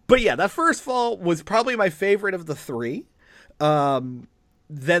 But yeah, that first fall was probably my favorite of the three. Then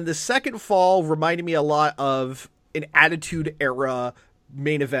the second fall reminded me a lot of an Attitude Era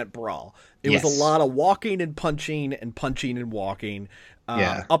main event brawl. It was a lot of walking and punching and walking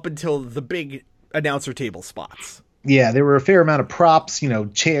up until the big announcer table spots. Yeah, there were a fair amount of props,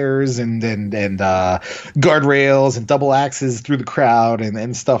 chairs and guardrails and double axes through the crowd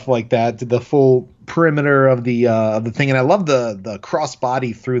and stuff like that. The full perimeter of the thing, and I love the cross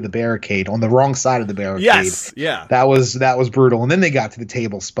body through the barricade on the wrong side of the barricade. Yes, yeah, that was brutal. And then they got to the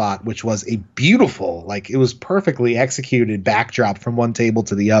table spot, which was a beautiful, it was perfectly executed backdrop from one table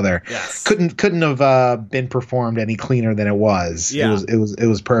to the other. Yes, couldn't have been performed any cleaner than it was. Yeah. It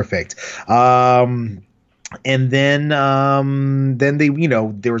was perfect. And then they,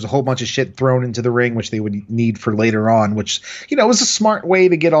 there was a whole bunch of shit thrown into the ring, which they would need for later on, which, was a smart way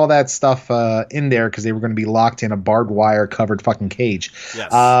to get all that stuff in there because they were going to be locked in a barbed wire covered fucking cage.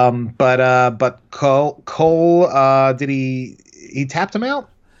 Yes. But Cole, did he tapped him out?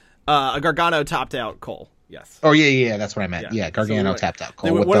 Gargano topped out Cole. Yes. Oh yeah, that's what I meant. Yeah, Gargano tapped out Cole.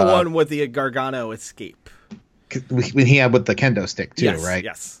 They went 1-1 with the Gargano escape. When he had with the kendo stick too, right?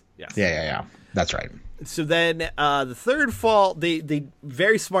 Yes. Yeah. That's right. So then the third fall, they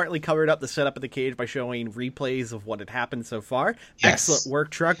very smartly covered up the setup of the cage by showing replays of what had happened so far. Yes. Excellent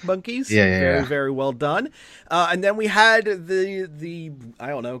work, Truck Monkeys. Very, very well done. And then we had the I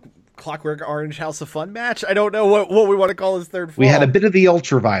don't know, Clockwork Orange House of Fun match. I don't know what we want to call this third fall. We had a bit of the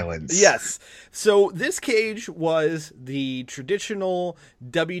ultra violence. Yes. So this cage was the traditional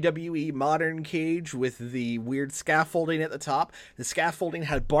WWE modern cage with the weird scaffolding at the top. The scaffolding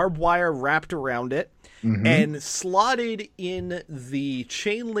had barbed wire wrapped around it. Mm-hmm. And slotted in the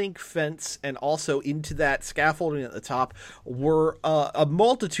chain link fence and also into that scaffolding at the top were a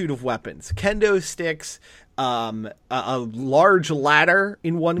multitude of weapons. Kendo sticks, a large ladder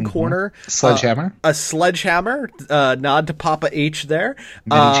in one corner. Sledgehammer. A sledgehammer, nod to Papa H there.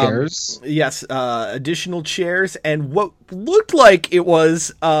 Many chairs. Yes, additional chairs, and what looked like it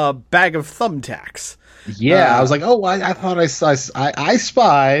was a bag of thumbtacks. Yeah, I was like, I thought I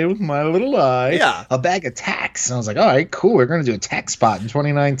spied with my little eye a bag of tacks. And I was like, all right, cool, we're going to do a tack spot in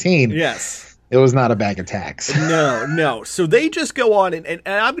 2019. Yes. It was not a bag of tacks. No. So they just go on, and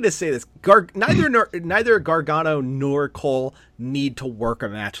I'm going to say this. Neither Gargano nor Cole need to work a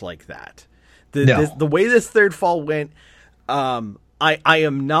match like that. The way this third fall went, I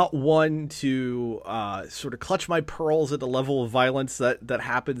am not one to sort of clutch my pearls at the level of violence that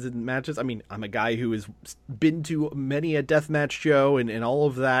happens in matches. I mean, I'm a guy who has been to many a deathmatch show and all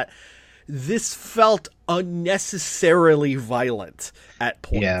of that. This felt unnecessarily violent at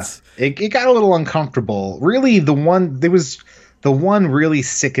points. Yeah, it got a little uncomfortable. Really, the one really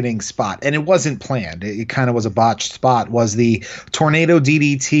sickening spot, and it wasn't planned. It kind of was a botched spot. Was the tornado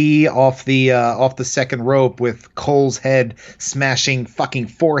DDT off the second rope with Cole's head smashing fucking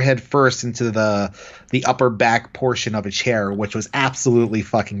forehead first into the upper back portion of a chair, which was absolutely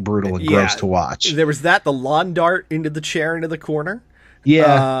fucking brutal and gross to watch. There was that, the lawn dart into the chair into the corner.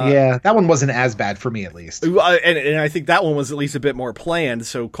 Yeah, that one wasn't as bad for me, at least. And I think that one was at least a bit more planned,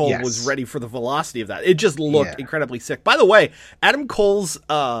 so Cole was ready for the velocity of that. It just looked incredibly sick. By the way, Adam Cole's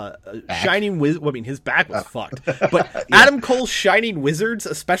Shining Wizard, I mean, his back was fucked, but Adam Cole's Shining Wizards,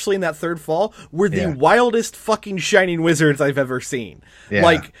 especially in that third fall, were the wildest fucking Shining Wizards I've ever seen. Yeah.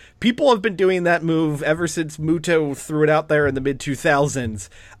 Like, people have been doing that move ever since Muto threw it out there in the mid-2000s.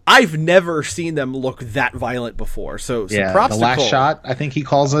 I've never seen them look that violent before. So props the to last Cole. shot, I think he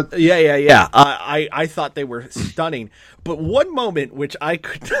calls it. Yeah. I thought they were stunning. But one moment which I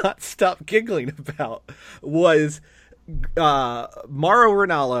could not stop giggling about was Mauro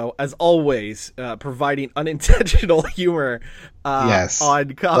Ranallo, as always, providing unintentional humor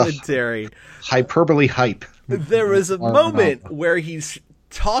on commentary. Hyperbole hype. There was a moment where he's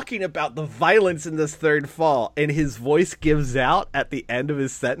talking about the violence in this third fall, and his voice gives out at the end of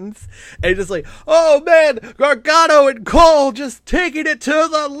his sentence, and just like, oh man, Gargano and Cole just taking it to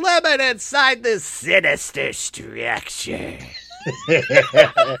the limit inside this sinister structure.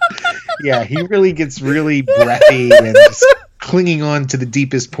 Yeah, he really gets really breathy and just clinging on to the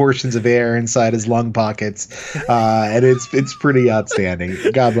deepest portions of air inside his lung pockets, and it's pretty outstanding.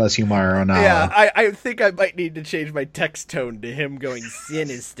 God bless you, Mauro Ranallo. Yeah, I think I might need to change my text tone to him going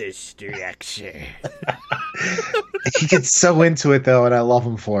sinister structure. He gets so into it though, and I love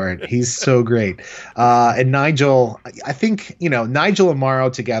him for it. He's so great. And Nigel, I think Nigel and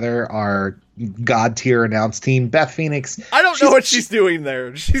Mauro together are god tier announced team. Beth Phoenix, I don't know what she's doing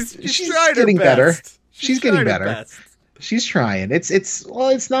there. She's trying getting her best. better. She's getting better. She's trying. It's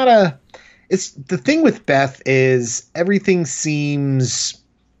the thing with Beth is everything seems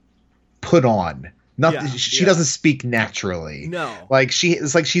put on. Nothing. She doesn't speak naturally. No. Like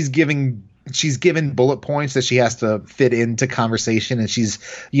she's given bullet points that she has to fit into conversation, and she's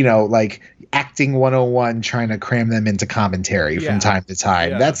like acting 101 trying to cram them into commentary from time to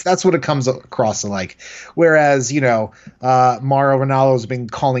time. That's what it comes across like. Whereas Mauro Ranallo has been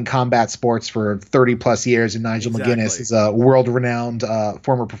calling combat sports for 30 plus years, and Nigel McGuinness is a world renowned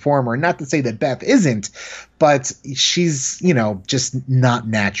former performer. Not to say that Beth isn't, but she's just not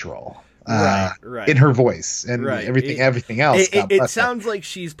natural. Right. In her voice and everything else. It sounds like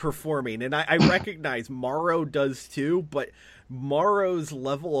she's performing, and I recognize Mauro does too, but Mauro's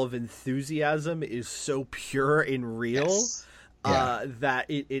level of enthusiasm is so pure and real that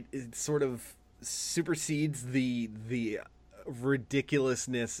it sort of supersedes the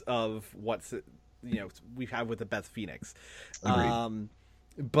ridiculousness of what's we have with the Beth Phoenix.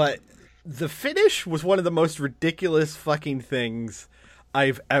 But the finish was one of the most ridiculous fucking things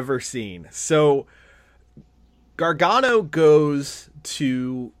I've ever seen. So Gargano goes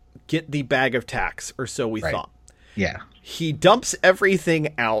to get the bag of tacks, or so we thought. Yeah. He dumps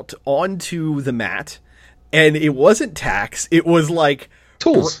everything out onto the mat, and it wasn't tacks. It was like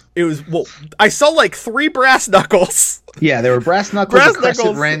tools. I saw like 3 brass knuckles. Yeah, there were brass knuckles, a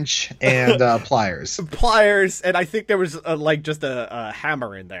crescent wrench, and pliers. Pliers, and I think there was just a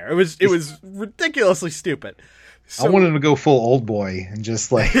hammer in there. It was ridiculously stupid. So, I wanted to go full old boy and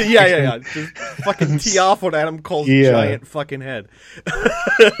just like yeah, just fucking tee off on Adam Cole's giant fucking head.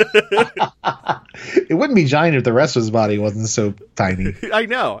 It wouldn't be giant if the rest of his body wasn't so tiny. I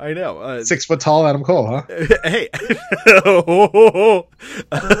know. 6 foot tall Adam Cole, huh? Hey.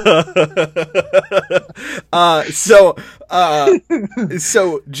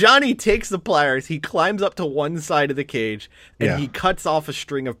 So Johnny takes the pliers. He climbs up to one side of the cage and he cuts off a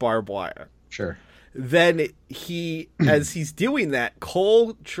string of barbed wire. Sure. Then as he's doing that,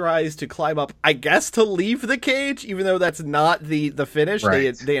 Cole tries to climb up, I guess, to leave the cage, even though that's not the finish.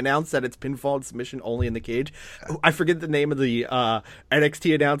 Right. They announced that it's pinfall and submission only in the cage. I forget the name of the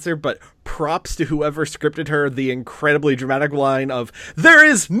NXT announcer, but props to whoever scripted her the incredibly dramatic line of, "There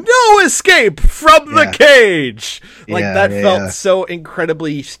is no escape from the cage!" That felt so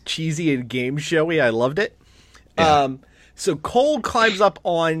incredibly cheesy and game showy. I loved it. Yeah. So Cole climbs up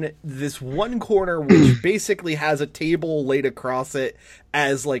on this one corner, which basically has a table laid across it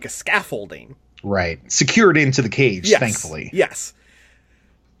as like a scaffolding. Right. Secured into the cage, thankfully. Yes.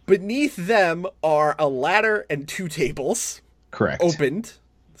 Beneath them are a ladder and 2 tables. Correct. Opened.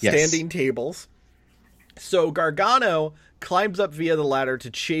 Standing tables. So Gargano climbs up via the ladder to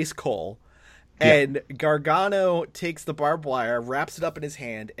chase Cole. And Gargano takes the barbed wire, wraps it up in his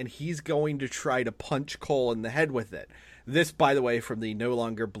hand, and he's going to try to punch Cole in the head with it. This, by the way, from the no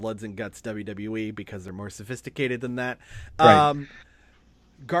longer Bloods and Guts WWE, because they're more sophisticated than that. Right.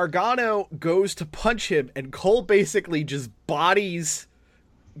 Gargano goes to punch him, and Cole basically just bodies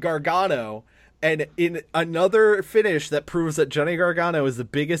Gargano. And in another finish that proves that Johnny Gargano is the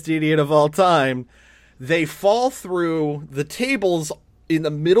biggest idiot of all time, they fall through the tables in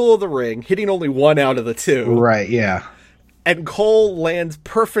the middle of the ring, hitting only one out of the two. Right, yeah. And Cole lands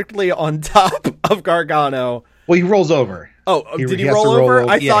perfectly on top of Gargano. Well, he rolls over. Oh, did he roll over?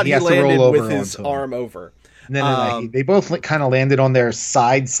 I thought he landed with his arm over. No. They both kind of landed on their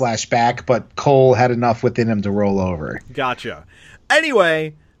side/back, but Cole had enough within him to roll over. Gotcha.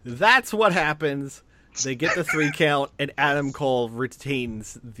 Anyway, that's what happens. They get the 3 count, and Adam Cole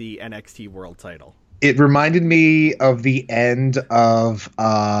retains the NXT World Title. It reminded me of the end of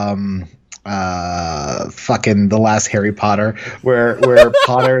fucking the last Harry Potter, where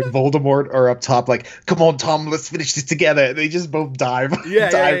Potter and Voldemort are up top, like, come on, Tom, let's finish this together. And they just both dive off.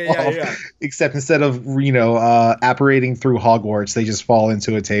 Yeah. Except instead of apparating through Hogwarts, they just fall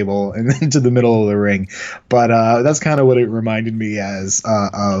into a table and into the middle of the ring. But that's kind of what it reminded me as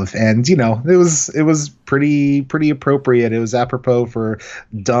of. And it was pretty appropriate. It was apropos for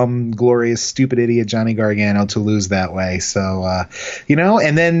dumb, glorious, stupid idiot Johnny Gargano to lose that way. So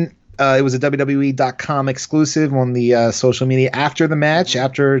and then it was a WWE.com exclusive on the social media after the match.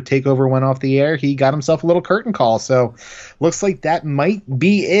 After Takeover went off the air, he got himself a little curtain call. So looks like that might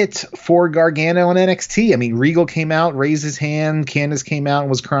be it for Gargano and NXT. I mean, Regal came out, raised his hand. Candice came out and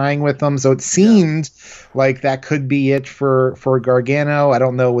was crying with them. So it seemed like that could be it for Gargano. I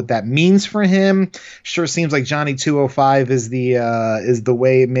don't know what that means for him. Sure seems like Johnny 205 is the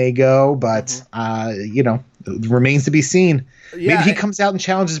way it may go, but it remains to be seen. Yeah, maybe he comes out and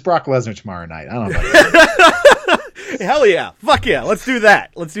challenges Brock Lesnar tomorrow night. I don't know. Hell yeah. Fuck yeah. Let's do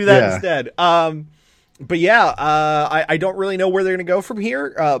that. Instead. But yeah, I don't really know where they're going to go from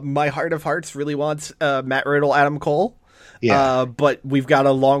here. My heart of hearts really wants Matt Riddle, Adam Cole. Yeah. But we've got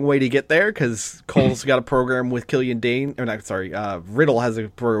a long way to get there because Cole's got a program with Killian Dane. Riddle has a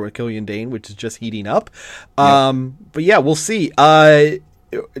program with Killian Dane, which is just heating up. But yeah, we'll see.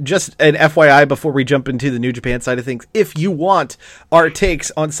 Just an FYI before we jump into the New Japan side of things, if you want our takes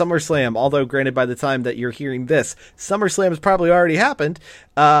on SummerSlam, although granted by the time that you're hearing this, SummerSlam has probably already happened,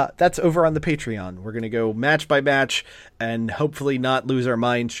 that's over on the Patreon. We're going to go match by match and hopefully not lose our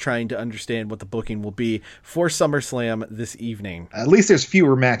minds trying to understand what the booking will be for SummerSlam this evening. At least there's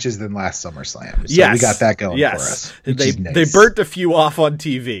fewer matches than last SummerSlam. So we got that going for us. They burnt a few off on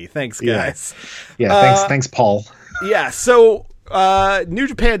TV. Thanks, guys. Yeah, thanks, Paul. Yeah, so... New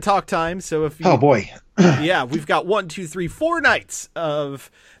Japan talk time. So if you, oh boy, yeah, we've got 4 nights of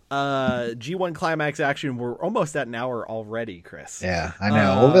G1 Climax action. We're almost at an hour already, Chris. Yeah, I know.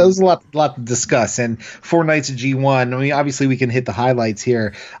 Well, there's a lot to discuss, and 4 nights of G1. I mean, obviously we can hit the highlights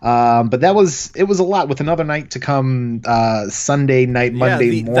here, but it was a lot with another night to come. Sunday night,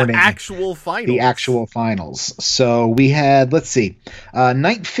 Monday morning, the actual finals. So we had, let's see,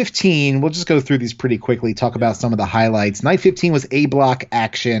 night 15. We'll just go through these pretty quickly. Talk about some of the highlights. Night 15 was A block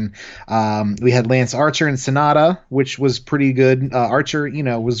action. We had Lance Archer and Sonata, which was pretty good. Archer,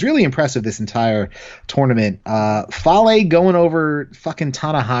 was really impressive this entire tournament. Fale going over fucking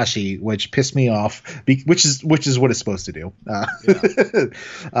Tanahashi, which pissed me off, which is what it's supposed to do. But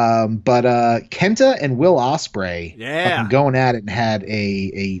Kenta and Will Ospreay going at it and had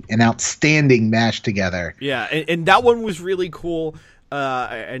an outstanding match together. Yeah, and that one was really cool.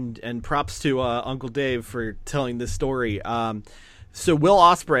 And props to Uncle Dave for telling this story. So Will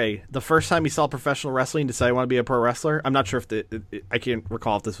Ospreay, the first time he saw professional wrestling, decided he wanted to be a pro wrestler. I'm not sure if I can't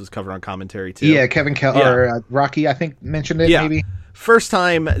recall if this was covered on commentary too. Yeah, Kevin or Rocky, I think, mentioned it. Yeah. Maybe first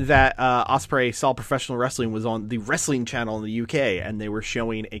time that Ospreay saw professional wrestling was on the Wrestling Channel in the UK, and they were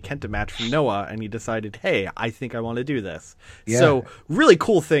showing a Kenta match from Noah, and he decided, hey, I think I want to do this. Yeah. So really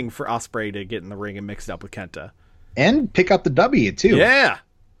cool thing for Ospreay to get in the ring and mix it up with Kenta. And pick up the W, too. Yeah.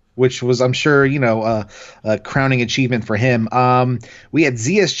 Which was, I'm sure, a crowning achievement for him. We had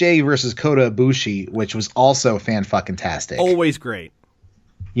ZSJ versus Kota Ibushi, which was also fan-fucking-tastic. Always great.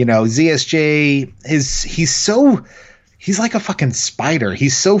 ZSJ, he's like a fucking spider.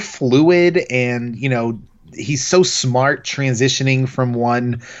 He's so fluid and, he's so smart transitioning from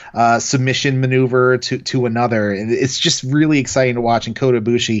one submission maneuver to another. And it's just really exciting to watch. And Kota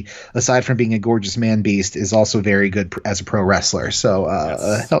Ibushi, aside from being a gorgeous man beast, is also very good as a pro wrestler. So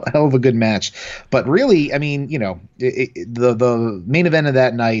a hell of a good match. But really, I mean, the main event of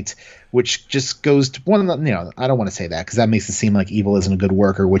that night, which just goes to one of the, I don't want to say that because that makes it seem like Evil isn't a good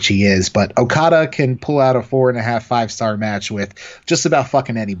worker, which he is. But Okada can pull out a 4.5 5-star match with just about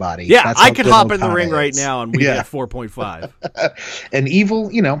fucking anybody. Yeah, I could hop in the ring right now and we get 4.5. And Evil,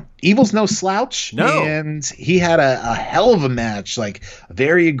 Evil's no slouch, no. And he had a hell of a match, like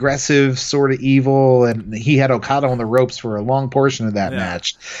very aggressive sort of Evil, and he had Okada on the ropes for a long portion of that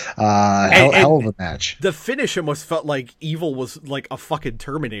match. Hell of a match. The finish almost felt like Evil was like a fucking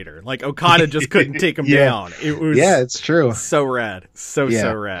Terminator. Like Okada just couldn't take him down. It was it's true. So rad. So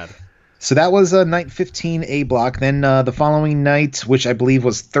rad. So that was night 15 A block. Then the following night, which I believe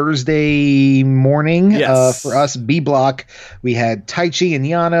was Thursday morning for us, B block, we had Taichi and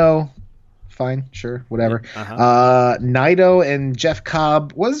Yano. Fine, sure, whatever. Naito and Jeff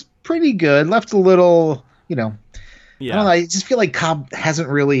Cobb was pretty good. Left a little, I don't know. I just feel like Cobb hasn't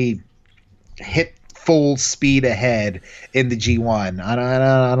really hit full speed ahead in the G1.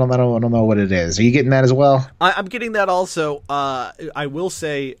 I don't know what it is. Are you getting that as well? I'm getting that also. I will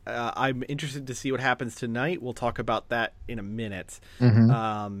say I'm interested to see what happens tonight. We'll talk about that in a minute,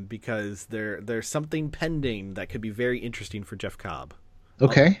 because there's something pending that could be very interesting for Jeff Cobb.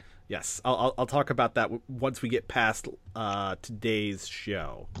 Okay. Yes, I'll talk about that once we get past today's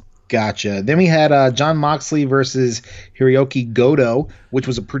show. Gotcha. Then we had Jon Moxley versus Hiroki Goto, which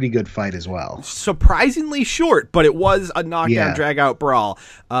was a pretty good fight as well. Surprisingly short, but it was a knockdown, drag-out brawl.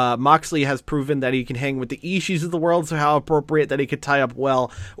 Moxley has proven that he can hang with the Ishis of the world, so how appropriate that he could tie up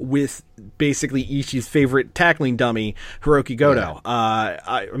well with basically Ishii's favorite tackling dummy, Hiroki Goto.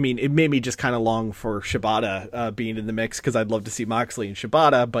 I mean, it made me just kind of long for Shibata being in the mix, because I'd love to see Moxley and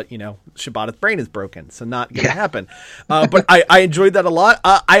Shibata, but, Shibata's brain is broken, so not going to happen. But I enjoyed that a lot.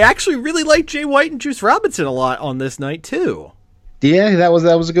 I actually really liked Jay White and Juice Robinson a lot on this night, too. Yeah, that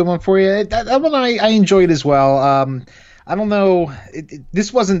was a good one for you. That one I enjoyed as well. I don't know.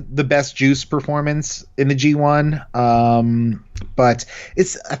 This wasn't the best Juice performance in the G1, but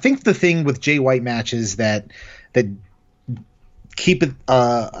I think the thing with Jay White matches that keep it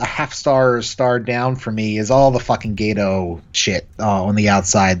a half star or star down for me is all the fucking Gato shit on the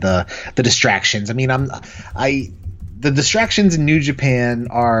outside, the distractions. I mean, the distractions in New Japan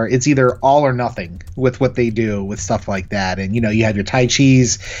it's either all or nothing with what they do with stuff like that. And, you have your Tai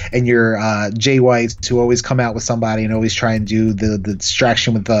Chis and your Jay Whites who always come out with somebody and always try and do the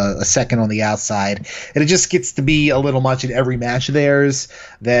distraction with a second on the outside. And it just gets to be a little much in every match of theirs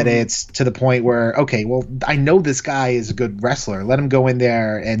that it's to the point where, okay, well, I know this guy is a good wrestler. Let him go in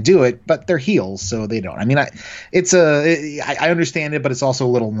there and do it, but they're heels, so they don't. I mean, I understand it, but it's also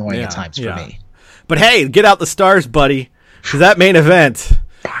a little annoying at times for me. But hey, get out the stars, buddy, for that main event.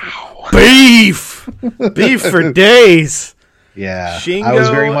 Beef for days. Yeah, Shingo, I was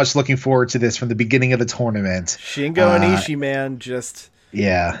very much looking forward to this from the beginning of the tournament. Shingo and Ishii, man, just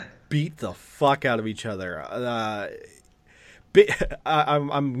beat the fuck out of each other.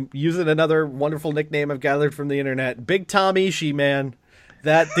 I'm using another wonderful nickname I've gathered from the internet. Big Tom Ishii, man,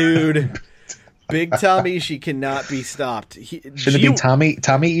 that dude. Big Tom Ishii cannot be stopped. Should it be Tommy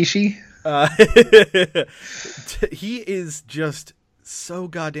Ishii? He is just so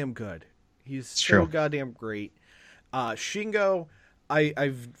goddamn good. He's so goddamn great. Shingo,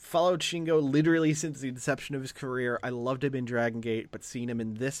 I've followed Shingo literally since the inception of his career. I loved him in Dragon Gate, but seeing him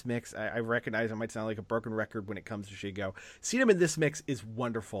in this mix, I recognize I might sound like a broken record when it comes to Shingo. Seeing him in this mix is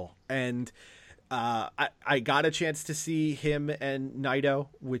wonderful. And I got a chance to see him and Naito,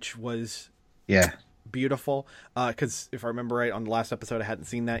 which was beautiful, because if I remember right, on the last episode I hadn't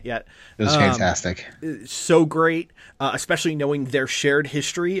seen that yet. It was fantastic. So great, especially knowing their shared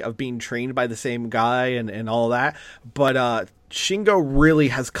history of being trained by the same guy and all of that. But Shingo really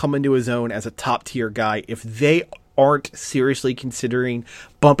has come into his own as a top tier guy. If they aren't seriously considering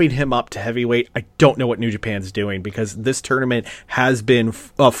bumping him up to heavyweight, I don't know what New Japan's doing, because this tournament has been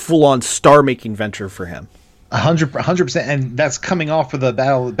a full-on star-making venture for him. 100%, and that's coming off of the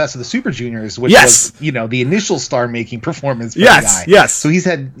Battle of the Best of the Super Juniors, which was, the initial star-making performance for the guy. Yes. So he's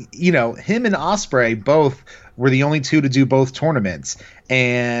had, him and Ospreay both were the only two to do both tournaments,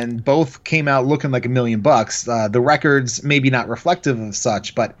 and both came out looking like $1 million. The records maybe not reflective of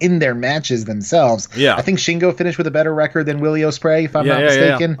such, but in their matches themselves, I think Shingo finished with a better record than Willie Ospreay, if I'm not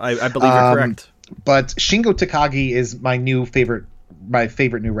mistaken. I believe you're correct. But Shingo Takagi is my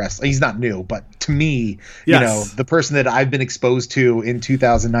favorite new wrestler. He's not new, but to me, the person that I've been exposed to in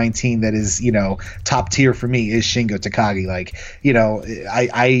 2019 that is, top tier for me is Shingo Takagi. Like,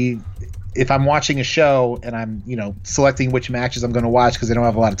 I if I'm watching a show and I'm, selecting which matches I'm going to watch because I don't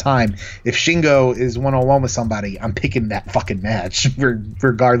have a lot of time, if Shingo is one-on-one with somebody, I'm picking that fucking match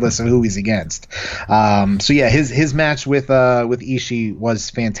regardless of who he's against. His match with Ishii was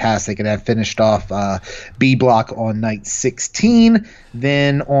fantastic, and that finished off B block on night 16.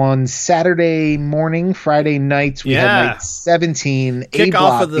 Then on Saturday morning, Friday night, we had night 17, kick A block,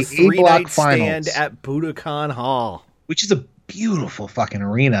 off of the 3-night stand at Budokan Hall, which is a beautiful fucking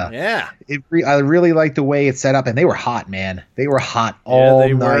arena. Yeah. I really like the way it's set up, and they were hot, man. They were hot all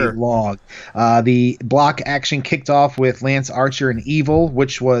night long. The block action kicked off with Lance Archer and Evil,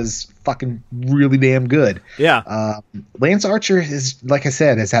 which was fucking really damn good. Yeah. Lance Archer is, like I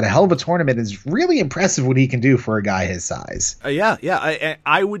said, has had a hell of a tournament. Is really impressive what he can do for a guy his size. Yeah.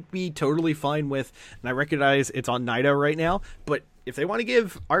 I would be totally fine with, and I recognize it's on Naito right now, but if they want to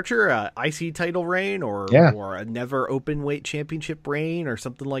give Archer a IC title reign or a never open weight championship reign or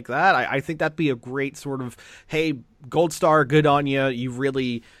something like that, I think that'd be a great sort of, hey, Gold Star, good on you. You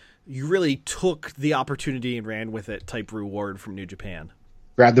really took the opportunity and ran with it type reward from New Japan.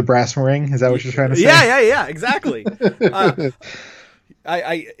 Grab the brass ring? Is that what you're trying to say? Yeah, exactly.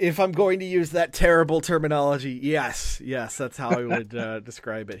 If I'm going to use that terrible terminology, yes, that's how I would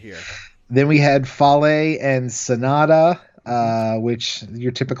describe it here. Then we had Fale and Sonata, which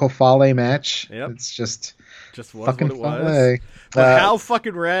your typical Fale match. Yep. It's just fucking what it was. But how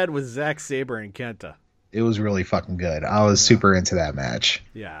fucking rad was Zack Sabre and Kenta? It was really fucking good. I was super into that match.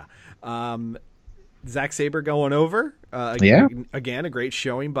 Yeah. Zack Sabre going over. Again, a great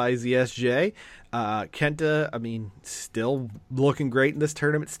showing by ZSJ. Kenta, I mean, still looking great in this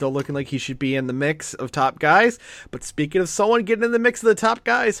tournament. Still looking like he should be in the mix of top guys. But speaking of someone getting in the mix of the top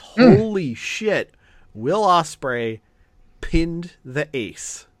guys, holy shit. Will Ospreay pinned the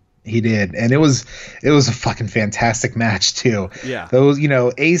Ace. He did, and it was a fucking fantastic match too. Yeah. Those,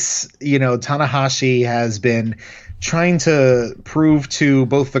 Ace, Tanahashi has been trying to prove to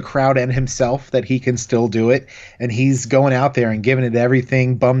both the crowd and himself that he can still do it, and he's going out there and giving it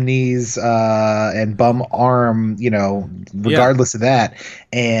everything, bum knees and bum arm, regardless of that.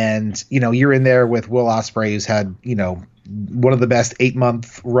 And you're in there with Will Ospreay, who's had one of the best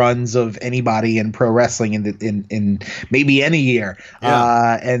 8-month runs of anybody in pro wrestling in maybe any year.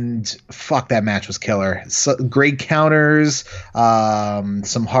 And fuck, that match was killer. So, great counters,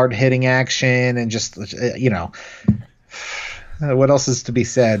 some hard hitting action, and just, what else is to be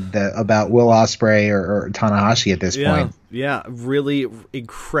said about Will Ospreay or Tanahashi at this point? Yeah. Really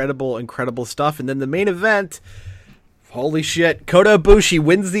incredible stuff. And then the main event, holy shit, Kota Ibushi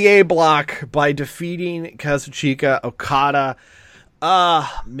wins the A block by defeating Kazuchika Okada.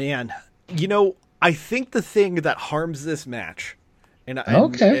 Man, I think the thing that harms this match, and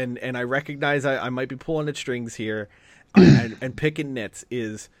I recognize I might be pulling at strings here and picking nits,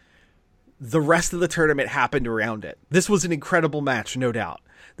 is the rest of the tournament happened around it. This was an incredible match, no doubt.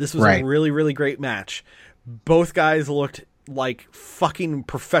 This was a really, really great match. Both guys looked like fucking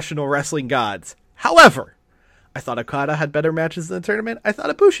professional wrestling gods. However, I thought Okada had better matches in the tournament. I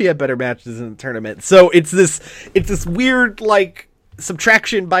thought Ibushi had better matches in the tournament. So it's this weird, like,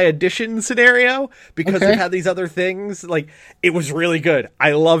 subtraction by addition scenario because it had these other things. Like, it was really good.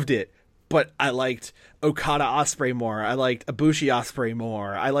 I loved it, but I liked Okada Ospreay more. I liked Ibushi Ospreay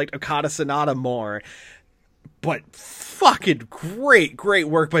more. I liked Okada Sonata more. But fucking great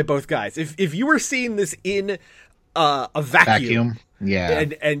work by both guys. If you were seeing this in a vacuum. Yeah.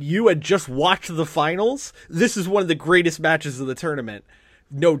 And you had just watched the finals, this is one of the greatest matches of the tournament,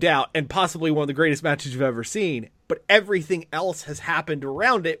 no doubt, and possibly one of the greatest matches you've ever seen. But everything else has happened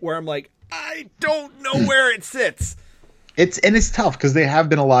around it where I'm like, I don't know where it sits. It's tough because there have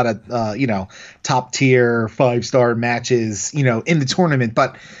been a lot of top tier 5-star matches in the tournament,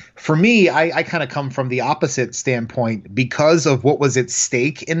 but for me, I kind of come from the opposite standpoint because of what was at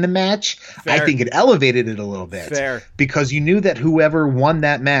stake in the match. Fair. I think it elevated it a little bit. Fair. Because you knew that whoever won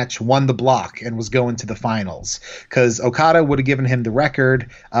that match won the block and was going to the finals. Because Okada would have given him the record,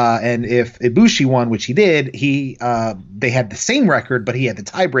 and if Ibushi won, which he did, they had the same record, but he had the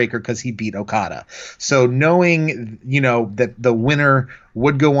tiebreaker because he beat Okada. So knowing that the winner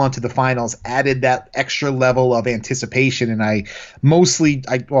would go on to the finals added that extra level of anticipation, and it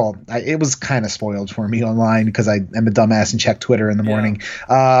was kind of spoiled for me online because I am a dumbass and check Twitter in the morning.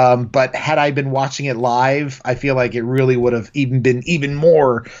 But had I been watching it live, I feel like it really would have been even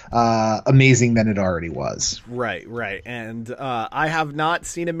more amazing than it already was. Right. And I have not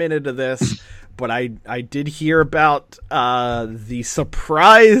seen a minute of this, but I did hear about the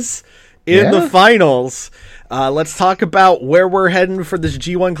surprise in the finals. Let's talk about where we're heading for this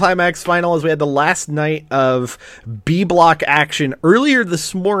G1 Climax final, as we had the last night of B block action earlier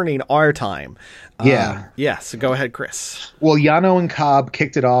this morning, our time. So go ahead, Chris. Well, Yano and Cobb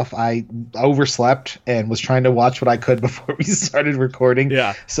kicked it off. I overslept and was trying to watch what I could before we started recording.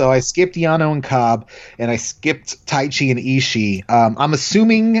 Yeah. So I skipped Yano and Cobb, and I skipped Taichi and Ishii. I'm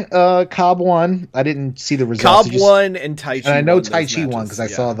assuming Cobb won. I didn't see the results. Cobb won and Taichi won. And I know Taichi won because I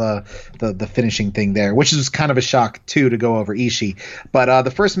saw the finishing thing there, which is kind of a shock too to go over Ishii. But the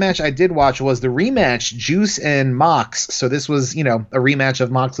first match I did watch was the rematch, Juice and Mox. So this was, a rematch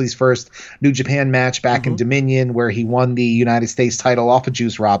of Moxley's first New Japan match back in Dominion, where he won the United States title off of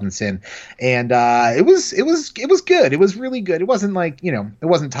Juice Robinson, and it was good. It was really good. It wasn't like it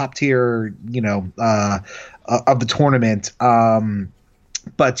wasn't top tier, of the tournament.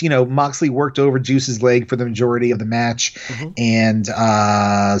 But Moxley worked over Juice's leg for the majority of the match, and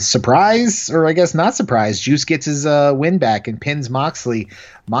surprise, or I guess not surprise, Juice gets his win back and pins Moxley.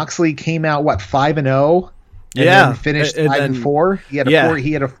 Moxley came out 5-0. And then finished 5-4. He had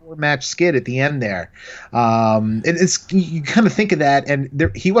a 4-match skid at the end there. And you kind of think of that,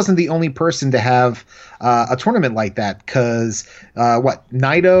 and he wasn't the only person to have a tournament like that, because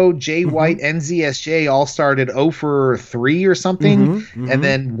Naito, Jay White, and ZSJ all started 0-3 or something, and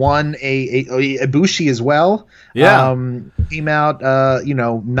then won a Ibushi as well. Came out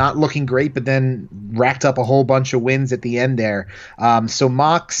not looking great, but then racked up a whole bunch of wins at the end there. So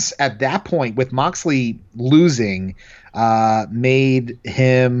Mox, at that point, with Moxley losing, made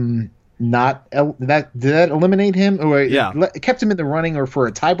him not did that eliminate him, or it kept him in the running, or for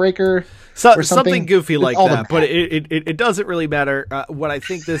a tiebreaker, or something goofy like that. But it doesn't really matter. What I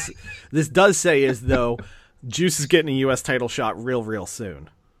think this does say is, though, Juice is getting a U.S. title shot real soon.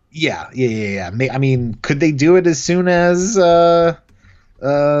 Yeah. I mean, could they do it as soon as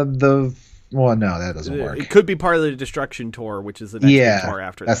Well, no, that doesn't work. It could be part of the Destruction Tour, which is the next big tour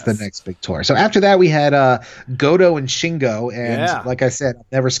after that's the next big tour. So after that, we had Goto and Shingo, and like I said, I'm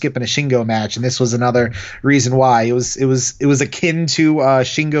never skipping a Shingo match, and this was another reason why. It was akin to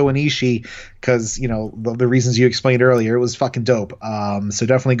Shingo and Ishii, because the reasons you explained earlier. It was fucking dope. So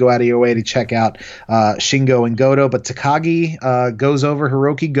definitely go out of your way to check out Shingo and Goto. But Takagi goes over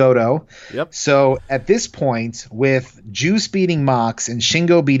Hiroki Goto. Yep. So at this point, with Juice beating Mox and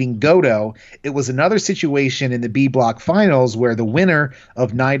Shingo beating Goto, it was another situation in the B block finals where the winner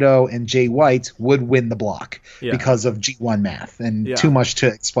of Naito and Jay White would win the block because of G1 math, and too much to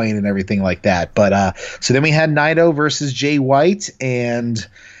explain and everything like that. But so then we had Naito versus Jay White, and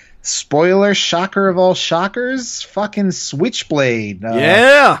spoiler, shocker of all shockers, fucking Switchblade.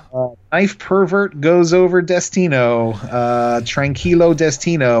 Knife pervert goes over Destino, Tranquilo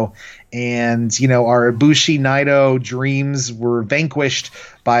Destino, and our Ibushi Naito dreams were vanquished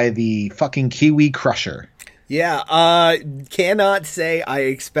by the fucking Kiwi Crusher. Cannot say I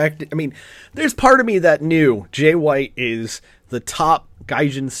expect. I mean, there's part of me that knew Jay White is the top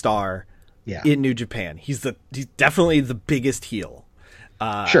Gaijin star in New Japan. He's definitely the biggest heel.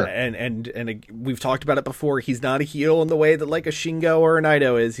 Sure. And we've talked about it before. He's not a heel in the way that like a Shingo or a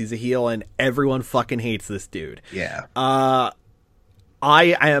Naito is. He's a heel, and everyone fucking hates this dude. Yeah.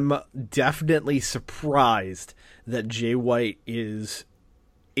 I am definitely surprised that Jay White is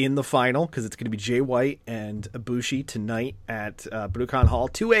in the final, because it's going to be Jay White and Ibushi tonight at Budokan Hall,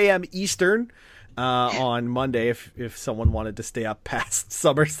 2 a.m. Eastern. On Monday, if someone wanted to stay up past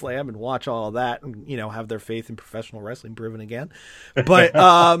SummerSlam and watch all of that and have their faith in professional wrestling proven again. But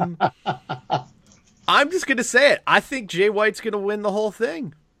I'm just gonna say it. I think Jay White's gonna win the whole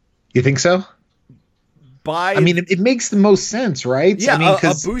thing. You think so? It makes the most sense, right? Yeah,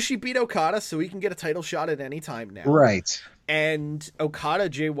 Ibushi beat Okada, so he can get a title shot at any time now. Right. And Okada,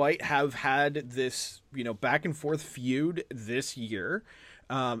 Jay White have had this back and forth feud this year.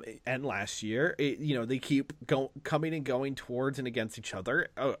 And last year, they keep coming and going towards and against each other.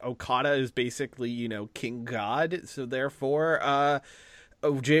 Okada is basically, King God. So therefore,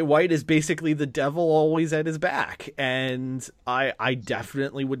 Jay White is basically the devil always at his back. And I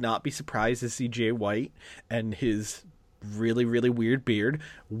definitely would not be surprised to see Jay White and his really, really weird beard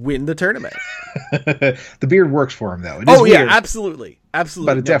win the tournament. The beard works for him, though. It is weird, absolutely.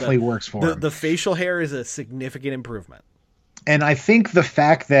 But it definitely works for him. The facial hair is a significant improvement. And I think the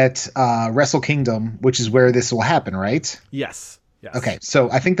fact that Wrestle Kingdom, which is where this will happen, right? Yes. Okay, so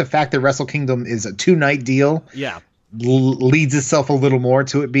I think the fact that Wrestle Kingdom is a 2-night deal leads itself a little more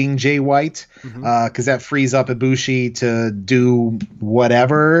to it being Jay White, because that frees up Ibushi to do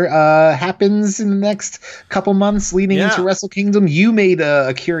whatever happens in the next couple months leading into Wrestle Kingdom. You made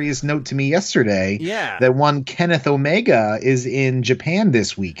a curious note to me yesterday that one Kenneth Omega is in Japan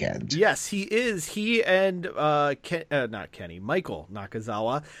this weekend. Yes, he is. He and Michael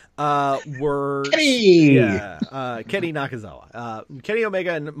Nakazawa were Kenny Nakazawa. Kenny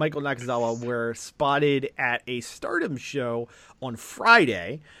Omega and Michael Nakazawa were spotted at a Stardom show on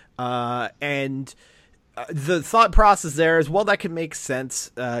Friday, and the thought process there is, well, that can make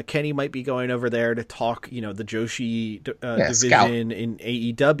sense. Kenny might be going over there to talk, the Joshi division scout. in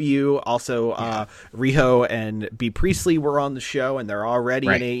AEW. Also, Riho and B. Priestley were on the show, and they're already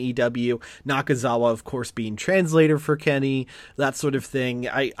in AEW. Nakazawa, of course, being translator for Kenny, that sort of thing.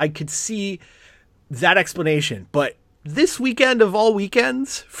 I could see that explanation, but this weekend of all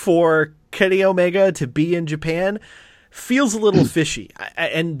weekends for Kenny Omega to be in Japan feels a little fishy.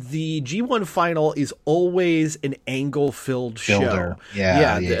 And the G1 final is always an angle-filled show.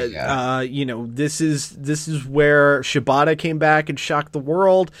 This is where Shibata came back and shocked the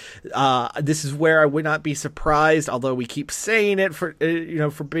world. This is where I would not be surprised, although we keep saying it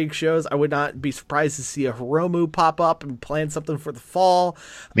for big shows, I would not be surprised to see a Hiromu pop up and plan something for the fall.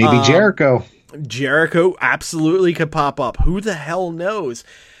 Maybe Jericho. Jericho absolutely could pop up. Who the hell knows?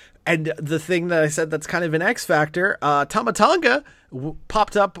 And the thing that I said that's kind of an X factor, Tama Tonga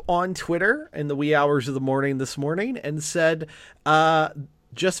popped up on Twitter in the wee hours of the morning this morning and said,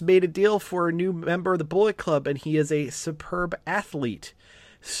 just made a deal for a new member of the Bullet Club, and he is a superb athlete.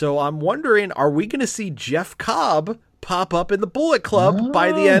 So I'm wondering, are we going to see Jeff Cobb pop up in the Bullet Club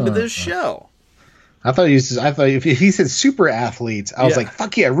by the end of this show? I thought if he said super athletes, I was like,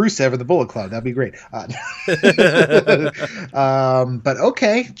 fuck yeah, Rusev or the Bullet Club. That'd be great. But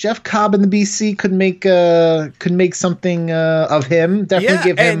okay, Jeff Cobb in the BC could make something of him. Definitely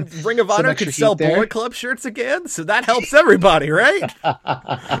give him. And Ring of Honor could sell Bullet Club shirts again, so that helps everybody, right?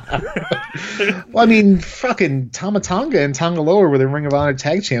 Well, I mean, fucking Tama Tonga and Tonga Loa were the Ring of Honor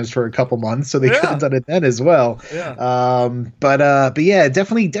tag champs for a couple months, so they could have done it then as well. Yeah. But yeah,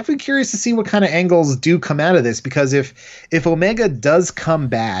 definitely curious to see what kind of angles do come out of this, because if Omega does come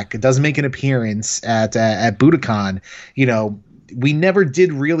back, does make an appearance at Budokan, we never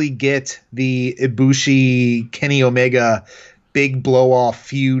did really get the Ibushi Kenny Omega big blow off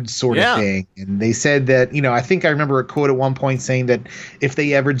feud sort of thing. And they said that, I think I remember a quote at one point saying that if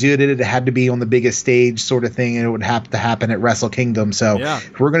they ever did it, it had to be on the biggest stage sort of thing, and it would have to happen at Wrestle Kingdom. So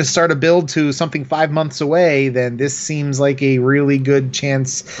if we're going to start a build to something 5 months away, then this seems like a really good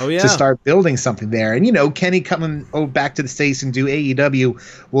chance to start building something there. And, Kenny coming back to the States and do AEW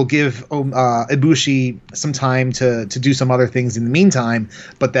will give Ibushi some time to do some other things in the meantime,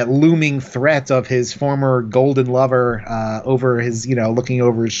 but that looming threat of his former golden lover over his, looking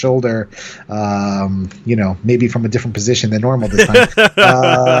over his shoulder, maybe from a different position than normal this time.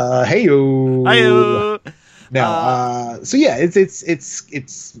 Hey-o. Now, so yeah, it's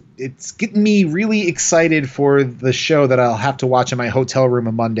getting me really excited for the show that I'll have to watch in my hotel room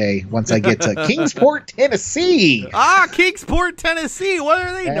on Monday once I get to Kingsport, Tennessee. Kingsport, Tennessee. What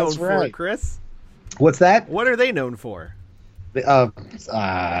are they known for, Chris? What's that? What are they known for? They have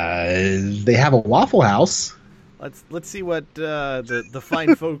a Waffle House. Let's see what the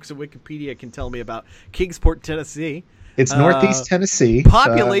fine folks at Wikipedia can tell me about Kingsport, Tennessee. It's Northeast Tennessee.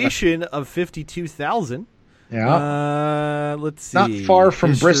 Population of 52,000. Yeah. Let's see. Not far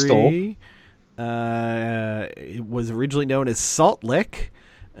from Bristol. It was originally known as Salt Lick.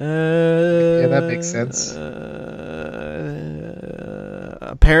 Yeah, that makes sense.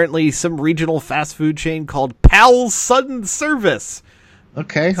 Apparently, some regional fast food chain called Pal's Sudden Service.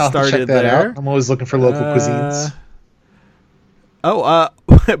 Okay, I'll check that out. I'm always looking for local cuisines.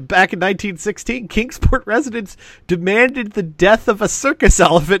 Back in 1916, Kingsport residents demanded the death of a circus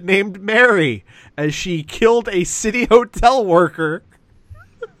elephant named Mary as she killed a city hotel worker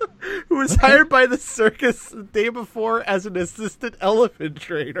who was hired by the circus the day before as an assistant elephant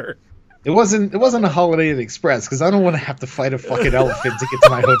trainer. It wasn't a Holiday Inn Express, because I don't want to have to fight a fucking elephant to get to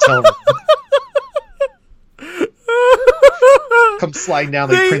my hotel room. Come sliding down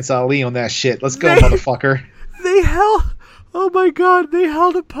like Prince Ali on that shit. Let's go, motherfucker. They held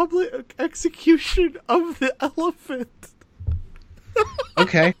a public execution of the elephant.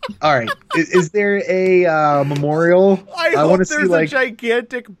 Okay. All right. Is there a memorial? I hope there's a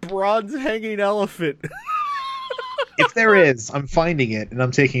gigantic bronze hanging elephant. If there is, I'm finding it, and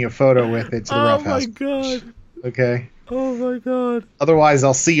I'm taking a photo with it to the Rough House. Oh, my God. Okay. Oh, my God. Otherwise,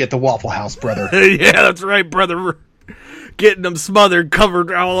 I'll see you at the Waffle House, brother. Yeah, that's right, brother. Getting them smothered,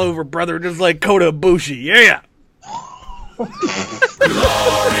 covered all over, brother, just like Kota Ibushi. Yeah.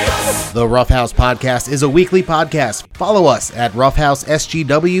 The Rough House Podcast is a weekly podcast. Follow us at Rough House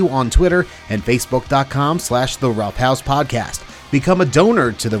SGW on Twitter and Facebook.com/The Rough House Podcast. Become a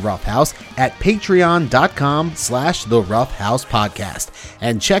donor to The Rough House at Patreon.com/The Rough House Podcast.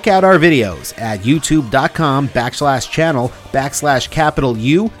 And check out our videos at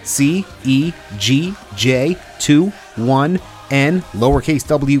YouTube.com/channel/UCEGJ21N lowercase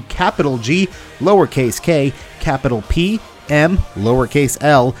w capital G lowercase k capital P M, lowercase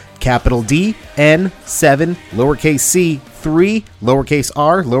l, capital D, N, 7, lowercase c, 3, lowercase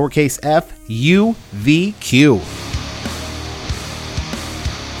r, lowercase f, U, V, Q.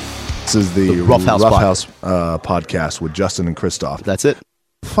 This is the Rough House podcast with Justin and Christoff. That's it.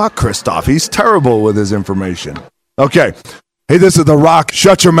 Fuck Christoff. He's terrible with his information. Okay. Hey, this is The Rock.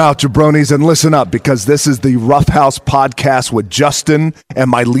 Shut your mouth, jabronis, and listen up, because this is the Rough House podcast with Justin and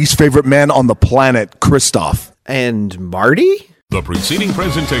my least favorite man on the planet, Christoff. And Marty? The preceding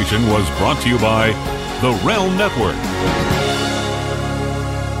presentation was brought to you by the Realm Network.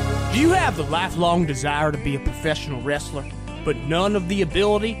 Do you have the lifelong desire to be a professional wrestler, but none of the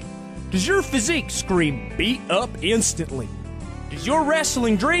ability? Does your physique scream beat up instantly? Does your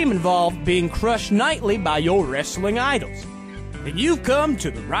wrestling dream involve being crushed nightly by your wrestling idols? Then you've come to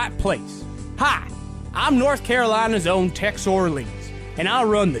the right place. Hi, I'm North Carolina's own Tex Orleans, and I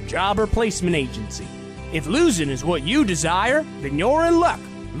run the Jobber Placement Agency. If losing is what you desire, then you're in luck.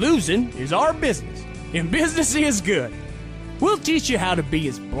 Losing is our business, and business is good. We'll teach you how to be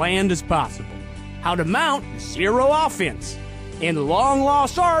as bland as possible, how to mount zero offense, and the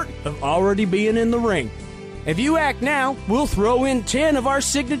long-lost art of already being in the ring. If you act now, we'll throw in 10 of our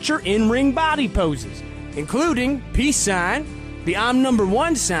signature in-ring body poses, including peace sign, the I'm number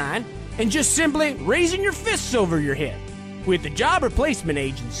one sign, and just simply raising your fists over your head. With the Jobber Placement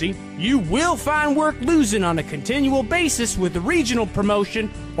Agency, you will find work losing on a continual basis with the regional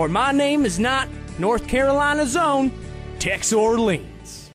promotion, or my name is not North Carolina's own Tex Orleans.